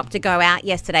helicopter go out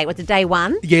yesterday? Was it day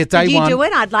one? Yeah, day one. Did one. you do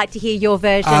it? I'd like to hear your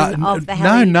version of the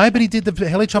helicopter. No, nobody did the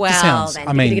helicopter sounds. Then.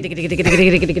 I mean, it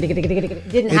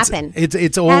didn't happen.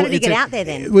 It's all. How did it get out there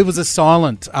then? It was a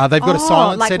silent. They've got a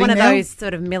silent like setting one of now. those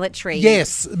sort of military.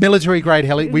 Yes, military grade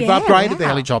heli. We've upgraded the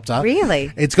helicopter. Really?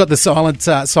 It's got the silent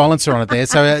silencer on it there.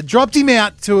 So dropped him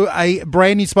out to a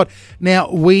brand new spot.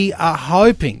 Now, we are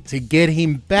hoping to get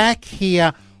him back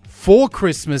here for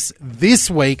Christmas this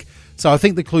week. So I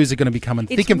think the clues are going to be coming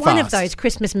thick and fast. It's one of those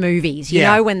Christmas movies, you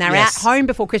know, when they're out home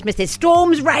before Christmas. There's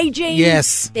storms raging.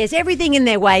 Yes. There's everything in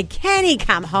their way. Can he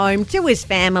come home to his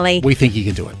family? We think he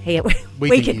can do it.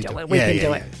 We can do it. We can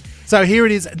do it. So here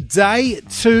it is, day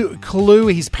 2 clue.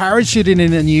 He's parachuting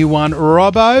in a new one.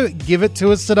 Robbo, give it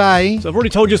to us today. So I've already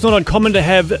told you it's not uncommon to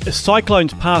have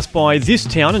cyclones pass by this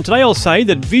town, and today I'll say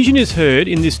that vision is heard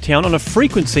in this town on a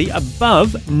frequency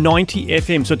above 90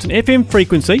 FM. So it's an FM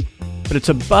frequency, but it's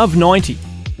above 90.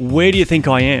 Where do you think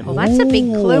I am? Well, that's a big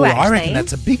clue, actually. I reckon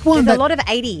that's a big one. There's a lot of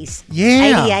 80s.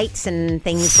 Yeah. 88s and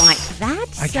things like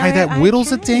that. Okay, that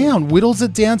whittles it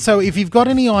down. So if you've got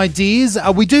any ideas,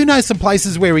 we do know some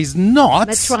places where he's not.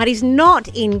 That's right. He's not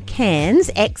in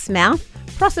Cairns, Exmouth,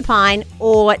 Proserpine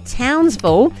or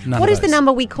Townsville. None What of is the those.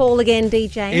 number we call again,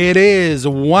 DJ? It is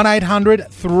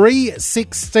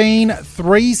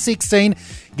 1-800-316-316.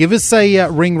 Give us a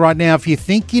ring right now if you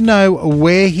think you know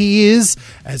where he is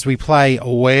as we play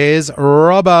Where's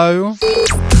Robbo?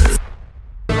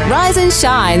 Rise and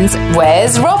Shine's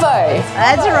Where's Robbo?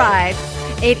 That's right.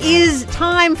 It is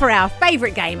time for our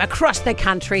favourite game across the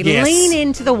country. Yes. Lean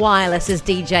into the wireless, as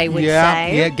DJ would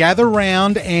say. Yeah, gather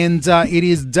round, and it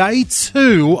is day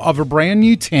 2 of a brand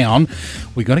new town.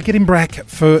 We're going to get him back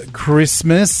for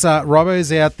Christmas.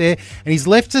 Robbo's out there, and he's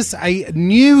left us a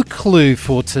new clue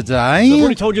for today. So I've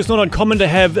already told you it's not uncommon to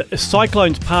have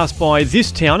cyclones pass by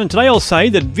this town, and today I'll say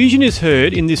that vision is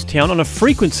heard in this town on a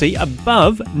frequency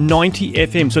above 90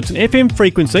 FM. So it's an FM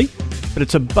frequency, but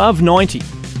it's above 90.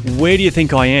 Where do you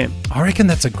think I am? I reckon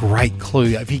that's a great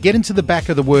clue. If you get into the back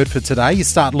of the word for today, you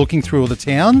start looking through all the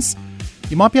towns,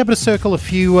 you might be able to circle a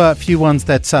few ones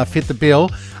that fit the bill.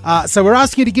 So we're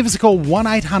asking you to give us a call,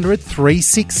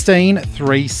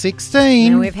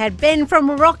 1-800-316-316. Now we've had Ben from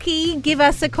Rocky give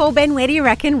us a call. Ben, where do you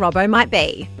reckon Robbo might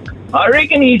be? I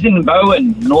reckon he's in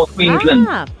Bowen, North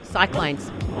Queensland.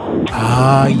 Cyclones.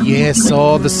 Yes.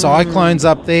 Oh, the cyclones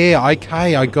up there.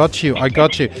 Okay, I got you.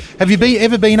 Have you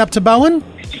ever been up to Bowen?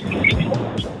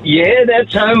 Yeah,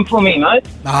 that's home for me, mate.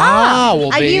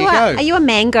 Well, there you go. Are you a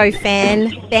mango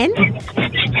fan, Ben?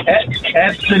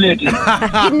 Absolutely.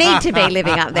 You need to be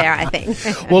living up there, I think.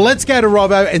 Well, let's go to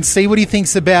Robbo and see what he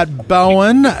thinks about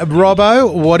Bowen.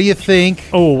 Robbo, what do you think?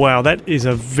 Oh, wow, that is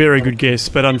a very good guess,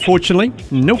 but unfortunately,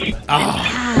 nope.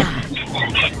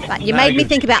 But you made me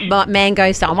think about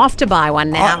mango, so I'm off to buy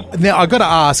one now. Now, I've got to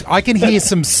ask, I can hear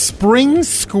some springs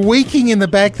squeaking in the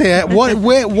back there. What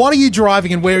are you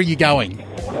driving and where are you going?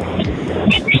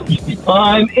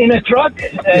 I'm in a truck,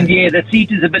 and the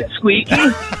seat is a bit squeaky.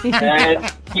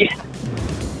 And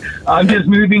I'm just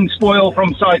moving spoil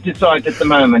from side to side at the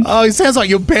moment. Oh, it sounds like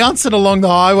you're bouncing along the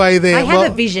highway there. I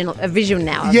have a vision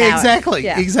now. Of Yeah,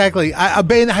 exactly.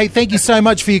 Ben, hey, thank you so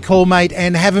much for your call, mate,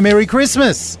 and have a Merry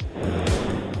Christmas.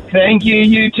 Thank you,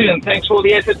 you too, and thanks for all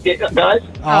the effort, guys.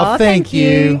 Oh, thank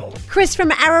you. Chris from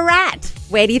Ararat,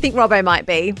 where do you think Robbo might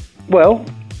be? Well,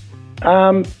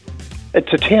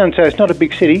 it's a town, so it's not a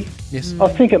big city. Yes. I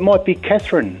think it might be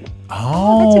Catherine.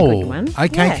 Oh, that's a good one.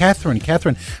 Okay, Yeah. Catherine.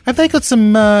 Have they got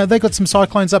some? They got some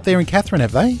cyclones up there in Catherine?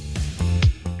 Have they?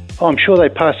 I'm sure they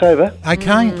pass over.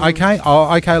 Okay.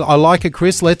 Oh, okay. I like it,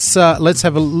 Chris. Let's have a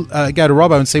go to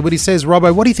Robbo and see what he says.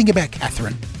 Robbo, what do you think about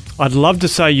Catherine? I'd love to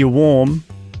say you're warm,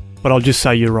 but I'll just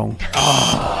say you're wrong.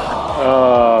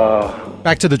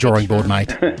 Back to the drawing board, mate.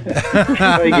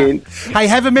 Try again. Hey,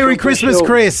 have a Merry God bless Christmas, you all.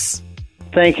 Chris.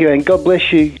 Thank you, and God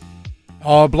bless you.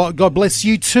 Oh, God bless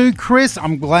you too, Chris.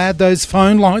 I'm glad those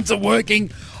phone lines are working.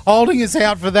 Holding us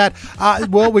out for that.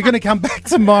 Well, we're going to come back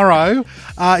tomorrow.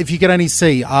 If you could only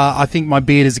see, I think my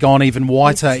beard has gone even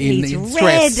whiter in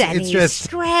red stress. and he's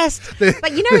stressed.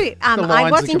 But you know, I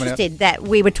lines was are coming interested that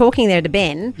we were talking there to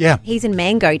Ben. Yeah. He's in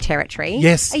mango territory.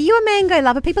 Yes. Are you a mango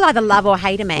lover? People either love or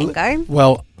hate a mango.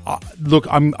 Well, look,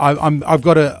 I've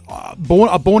got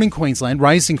born in Queensland,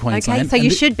 raised in Queensland. Okay, so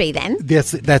you should be then.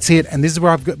 That's it. And this is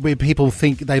where where people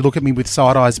think they look at me with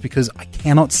side eyes because I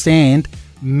cannot stand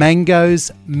mangoes,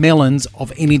 melons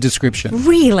of any description.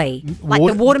 Really? Like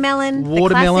the watermelon, the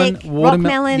classic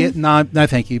rockmelon? Yeah, no,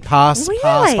 thank you. Pass.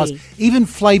 Really? Even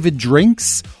flavoured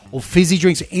drinks or fizzy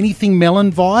drinks, anything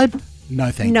melon vibe, no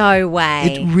thank you. No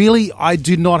way. It really, I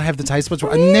do not have the taste buds.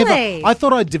 Really? I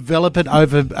thought I'd develop it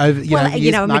over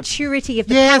years. Maturity of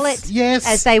the palate,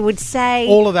 as they would say.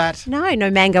 All of that. No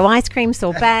mango ice cream,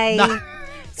 sorbet.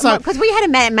 So, because we had a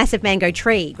massive mango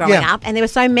tree growing up, and there were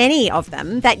so many of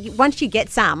them that once you get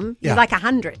some, you're like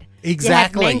 100.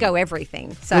 Exactly. You have mango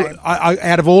everything. So I,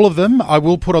 out of all of them, I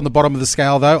will put on the bottom of the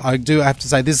scale, though. I do have to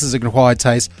say this is an acquired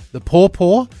taste. The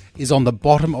paw is on the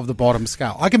bottom of the bottom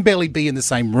scale. I can barely be in the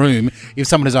same room if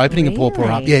someone is opening a paw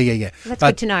up. Yeah. That's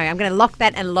good to know. I'm going to lock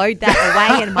that and load that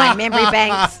away in my memory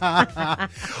banks.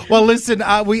 Well, listen,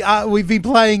 we've been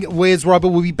playing Where's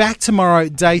Robbo. We'll be back tomorrow,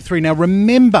 day 3. Now,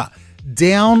 remember,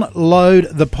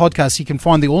 download the podcast. You can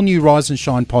find the all-new Rise and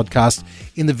Shine podcast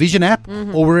in the Vision app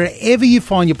or wherever you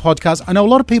find your podcast. I know a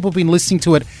lot of people have been listening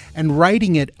to it and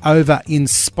rating it over in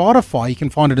Spotify. You can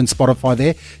find it in Spotify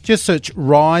there. Just search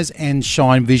Rise and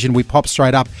Shine Vision. We pop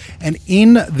straight up. And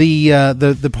in the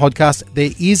podcast,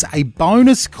 there is a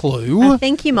bonus clue. I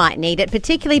think you might need it,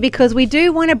 particularly because we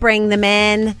do want to bring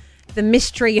the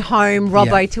mystery home,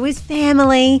 Robbo, to his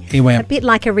family. He went. A bit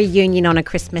like a reunion on a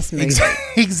Christmas movie.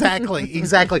 Exactly.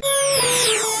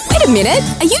 Wait a minute.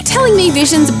 Are you telling me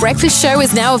Vision's breakfast show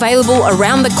is now available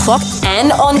around the clock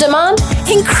and on demand?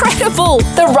 Incredible!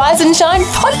 The Rise and Shine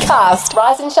podcast.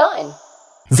 Rise and Shine.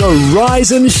 The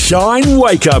Rise and Shine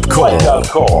wake-up call.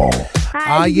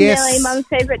 Hi, yes. Millie, Mum's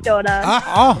favourite daughter.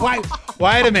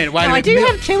 Wait a minute. I do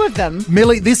have two of them.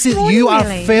 Millie, this is Morning, you are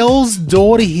Millie. Fell's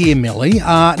daughter here, Millie.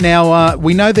 Now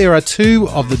we know there are two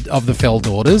of the Fell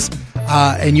daughters,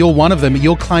 and you're one of them.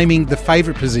 You're claiming the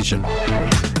favourite position.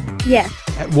 Yes.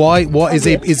 Why? What is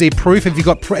there? Is there proof? Have you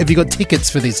got tickets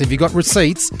for this? Have you got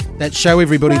receipts that show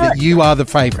everybody that you are the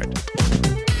favourite?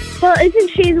 Well,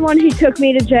 isn't she the one who took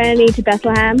me to Journey to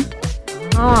Bethlehem?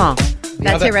 Oh,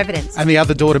 that's her evidence. And the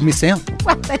other daughter miss out.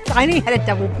 Well, I only had a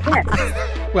double pass.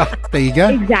 Well, there you go.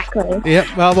 Exactly. Yeah.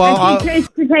 Well. And she chose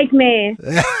to take me.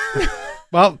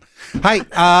 Well, hey,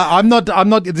 I'm not.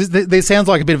 There sounds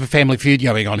like a bit of a family feud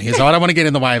going on here, so I don't want to get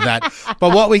in the way of that.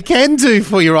 But what we can do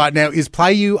for you right now is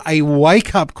play you a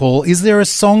wake-up call. Is there a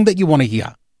song that you want to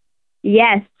hear?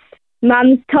 Yes.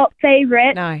 Mum's top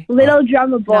favourite, Little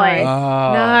Drummer Boy.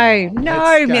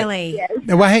 No, Millie. Yes.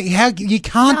 Well, how you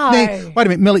can't? No. Wait a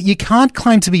minute, Millie. You can't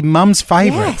claim to be Mum's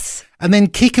favourite Yes. and then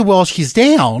kick her while she's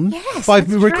down by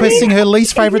requesting her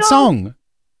least favourite song.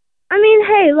 I mean,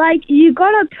 hey, like, you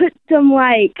gotta put some,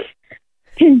 like,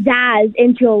 pizzazz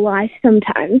into your life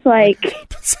sometimes. Like,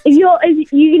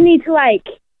 if you need to, like,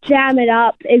 jam it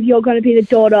up if you're going to be the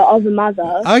daughter of a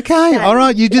mother. Okay, all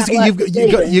right. You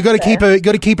got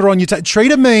to keep her on your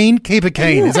treat her mean, keep her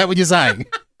keen. Is that what you're saying?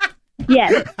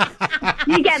 Yes.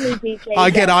 You get me, DJ. I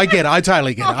get it. I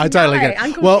totally get it.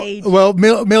 Uncle Well,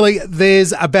 Millie,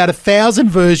 there's about 1,000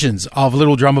 versions of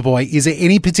Little Drummer Boy. Is there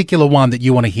any particular one that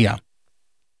you want to hear?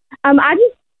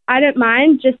 I don't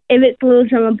mind. Just if it's Little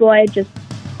Drummer Boy, just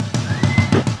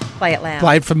play it loud.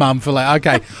 Play it for Mum for loud.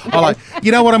 Okay. All right.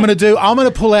 You know what I'm going to do? I'm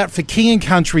going to pull out for King and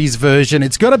Country's version.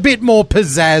 It's got a bit more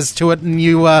pizzazz to it, and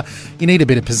you need a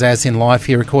bit of pizzazz in life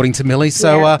here, according to Millie.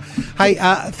 So, hey,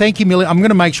 thank you, Millie. I'm going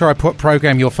to make sure I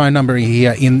program your phone number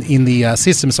here in the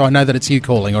system so I know that it's you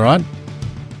calling, all right?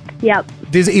 Yep.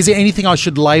 Is there anything I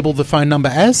should label the phone number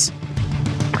as?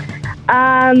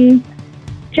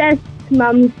 Just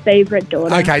Mum's favourite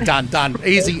daughter. Okay, done.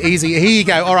 Easy. Here you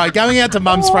go. All right, going out to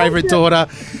Mum's favourite daughter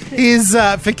is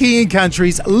for King and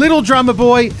Country's Little Drummer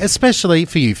Boy, especially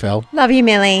for you, Fel. Love you,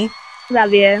 Millie.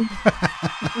 Love you.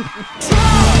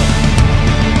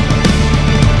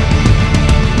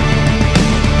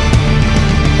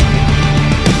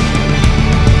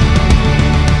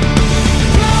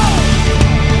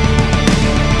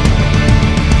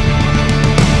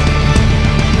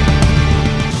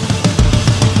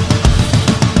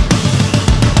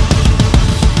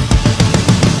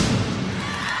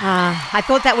 I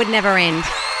thought that would never end.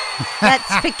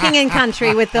 That's for King and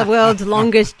Country with the world's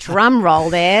longest drum roll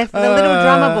there. The Little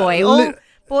Drummer Boy. All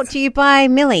brought to you by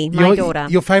Millie, my daughter.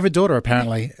 Your favourite daughter,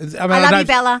 apparently. I love you,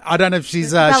 Bella. I don't know if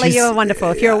she's... Bella, you're wonderful.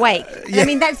 If you're awake. I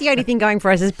mean, that's the only thing going for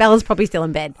us is Bella's probably still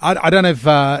in bed. I don't know if,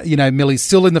 Millie's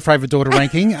still in the favourite daughter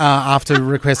ranking after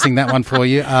requesting that one for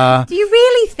you. Do you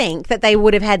really think that they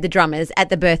would have had the drummers at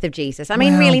the birth of Jesus? I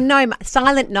mean, really, no.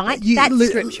 Silent Night, that's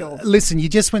scriptural. Listen, you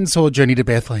just went and saw Journey to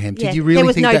Bethlehem. Did you really there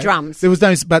was think no that, drums. There was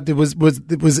no... But there was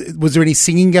there any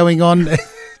singing going on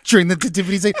during the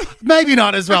nativity scene? Maybe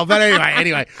not as well. But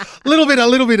anyway, a little bit of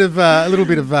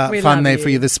fun there for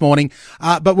you this morning.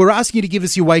 But we're asking you to give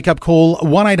us your wake up call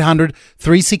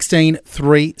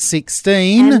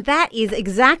 1-800-316-316. And that is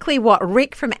exactly what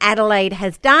Rick from Adelaide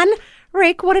has done.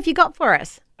 Rick, what have you got for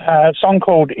us? A song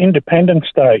called Independence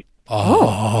Day.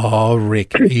 Oh,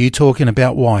 Rick, are you talking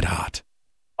about Whiteheart?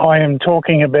 I am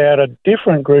talking about a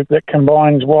different group that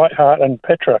combines Whiteheart and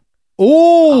Petra.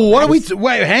 Oh, what are we...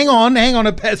 Wait, hang on.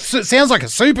 It sounds like a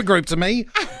super group to me.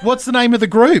 What's the name of the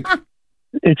group?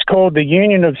 It's called the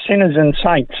Union of Sinners and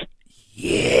Saints.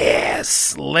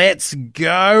 Yes, let's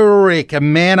go, Rick. A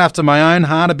man after my own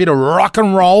heart. A bit of rock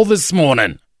and roll this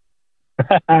morning.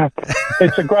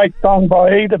 It's a great song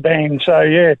by either band, so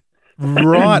yeah.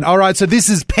 Right, all right. So this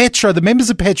is Petra, the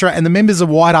members of Petra and the members of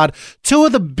Whiteheart, two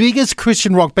of the biggest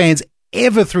Christian rock bands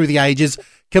ever through the ages,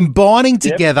 combining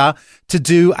together to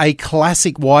do a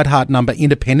classic Whiteheart number,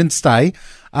 Independence Day.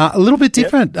 A little bit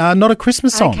different, not a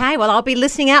Christmas song. Okay, well, I'll be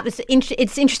listening up.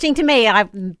 It's interesting to me.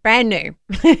 I'm brand new.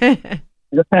 They've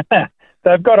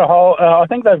got a whole, I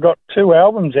think they've got 2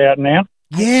 albums out now.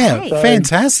 Yeah, Okay.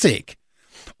 fantastic.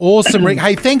 Awesome, Rick.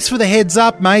 Hey, thanks for the heads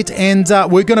up, mate. And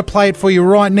we're going to play it for you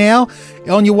right now.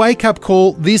 On your wake-up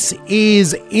call, this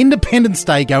is Independence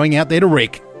Day going out there to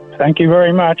Rick. Thank you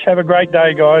very much. Have a great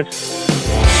day, guys.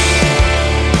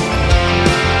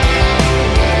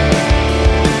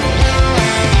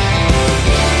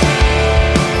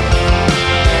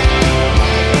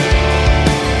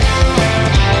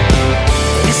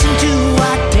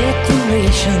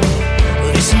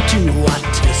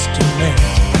 meant.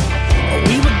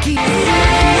 We were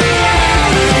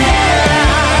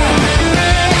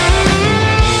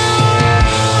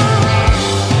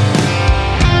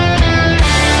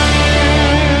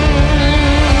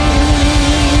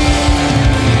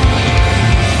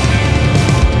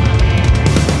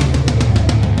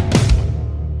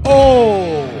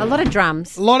A lot of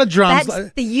drums. A lot of drums.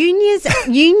 That's the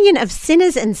Union of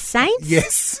Sinners and Saints.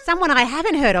 Yes. Someone I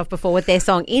haven't heard of before with their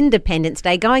song Independence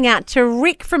Day, going out to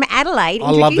Rick from Adelaide.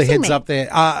 I love the heads me. up there.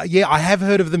 Yeah, I have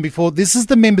heard of them before. This is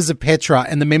the members of Petra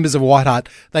and the members of Whiteheart.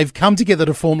 They've come together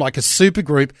to form like a super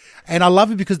group, and I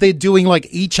love it because they're doing like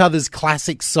each other's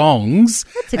classic songs.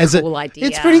 That's a cool idea.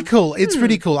 It's pretty cool. It's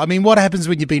pretty cool. I mean, what happens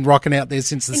when you've been rocking out there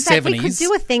since the 70s? In fact, we could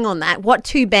do a thing on that. What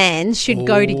two bands should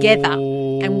go together,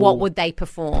 and what would they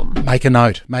perform? Make a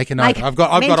note. I've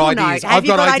got ideas. I've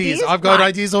got ideas. I've got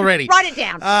ideas already. Write it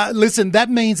down. Listen, that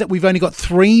means that we've only got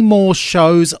 3 more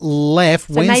shows left.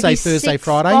 So Wednesday, maybe Thursday, 6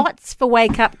 Friday. spots for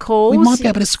wake-up calls. We might be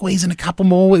able to squeeze in a couple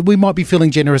more. We might be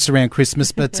feeling generous around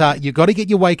Christmas, but you've got to get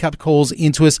your wake-up calls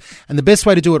into us. And the best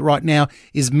way to do it right now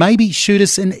is maybe shoot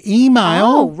us an email.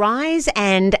 Oh, Rise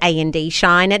and A&D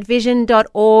Shine at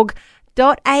vision.org.au.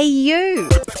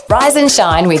 Rise and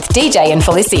Shine with DJ and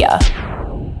Felicia.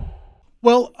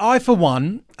 Well, I, for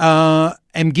one,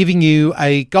 am giving you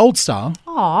a gold star.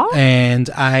 Aww. And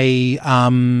a,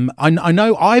 I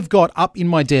know I've got up in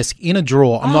my desk in a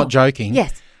drawer, I'm not joking.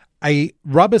 Yes. A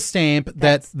rubber stamp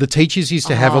that the teachers used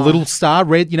to have, a little star,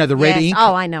 red, the red ink.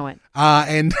 Oh, I know it.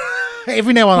 And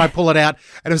every now and then I pull it out,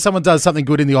 and if someone does something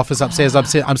good in the office upstairs, I'm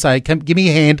saying, give me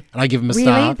a hand, and I give them a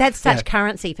star. Really? That's such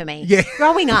currency for me. Yeah.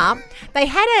 Growing up, they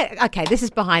had this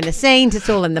is behind the scenes, it's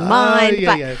all in the mind,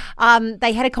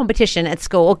 they had a competition at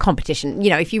school,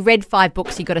 if you read 5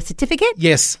 books, you got a certificate.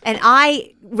 Yes. And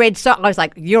I was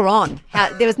like, you're on.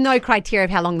 There was no criteria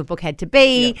of how long the book had to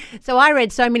be. Yeah. So I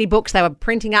read so many books, they were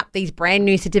printing up these brand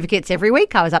new certificates every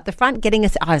week. I was up the front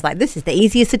I was like, this is the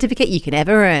easiest certificate you can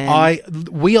ever earn.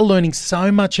 We are learning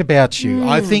so much about you.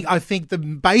 I think the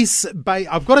base,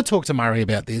 I've got to talk to Murray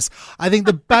about this. I think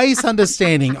the base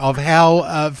understanding of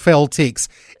how Fel ticks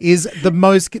is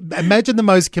imagine the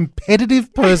most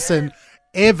competitive person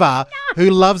ever who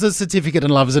loves a certificate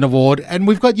and loves an award, and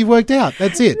you've worked out.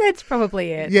 That's it. That's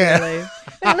probably it. Yeah. Really.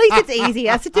 But at least it's easy.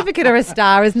 A certificate or a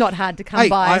star is not hard to come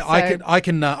by. I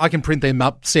can print them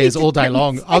upstairs all day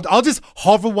long. I'll just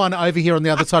hover one over here on the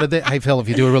other side of that. Hey, Phil, if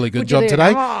you do a really good job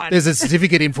today, there's a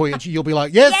certificate in for you. You'll be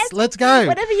like, yes, let's go.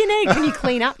 Whatever you need. Can you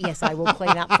clean up? Yes, I will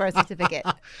clean up for a certificate.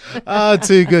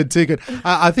 Too good.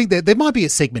 I think that there might be a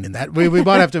segment in that. We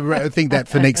might have to think that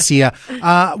for next year.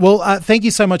 Thank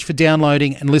you so much for downloading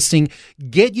and listening.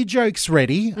 Get your jokes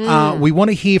ready. We want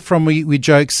to hear from you with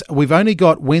jokes. We've only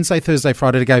got Wednesday, Thursday,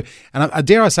 Friday to go. And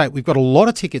dare I say, we've got a lot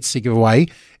of tickets to give away,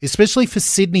 especially for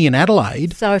Sydney and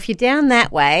Adelaide. So if you're down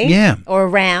that way or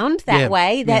around that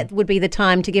way, that would be the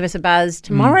time to give us a buzz.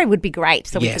 Tomorrow would be great,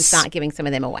 so we can start giving some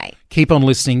of them away. Keep on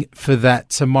listening for that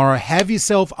tomorrow. Have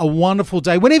yourself a wonderful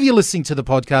day. Whenever you're listening to the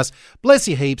podcast, bless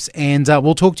you heaps, and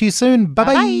we'll talk to you soon.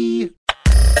 Bye-bye.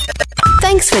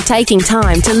 Thanks for taking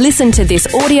time to listen to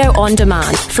this audio on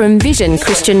demand from Vision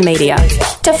Christian Media.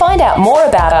 To find out more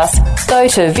about us, go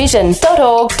to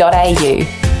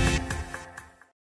vision.org.au.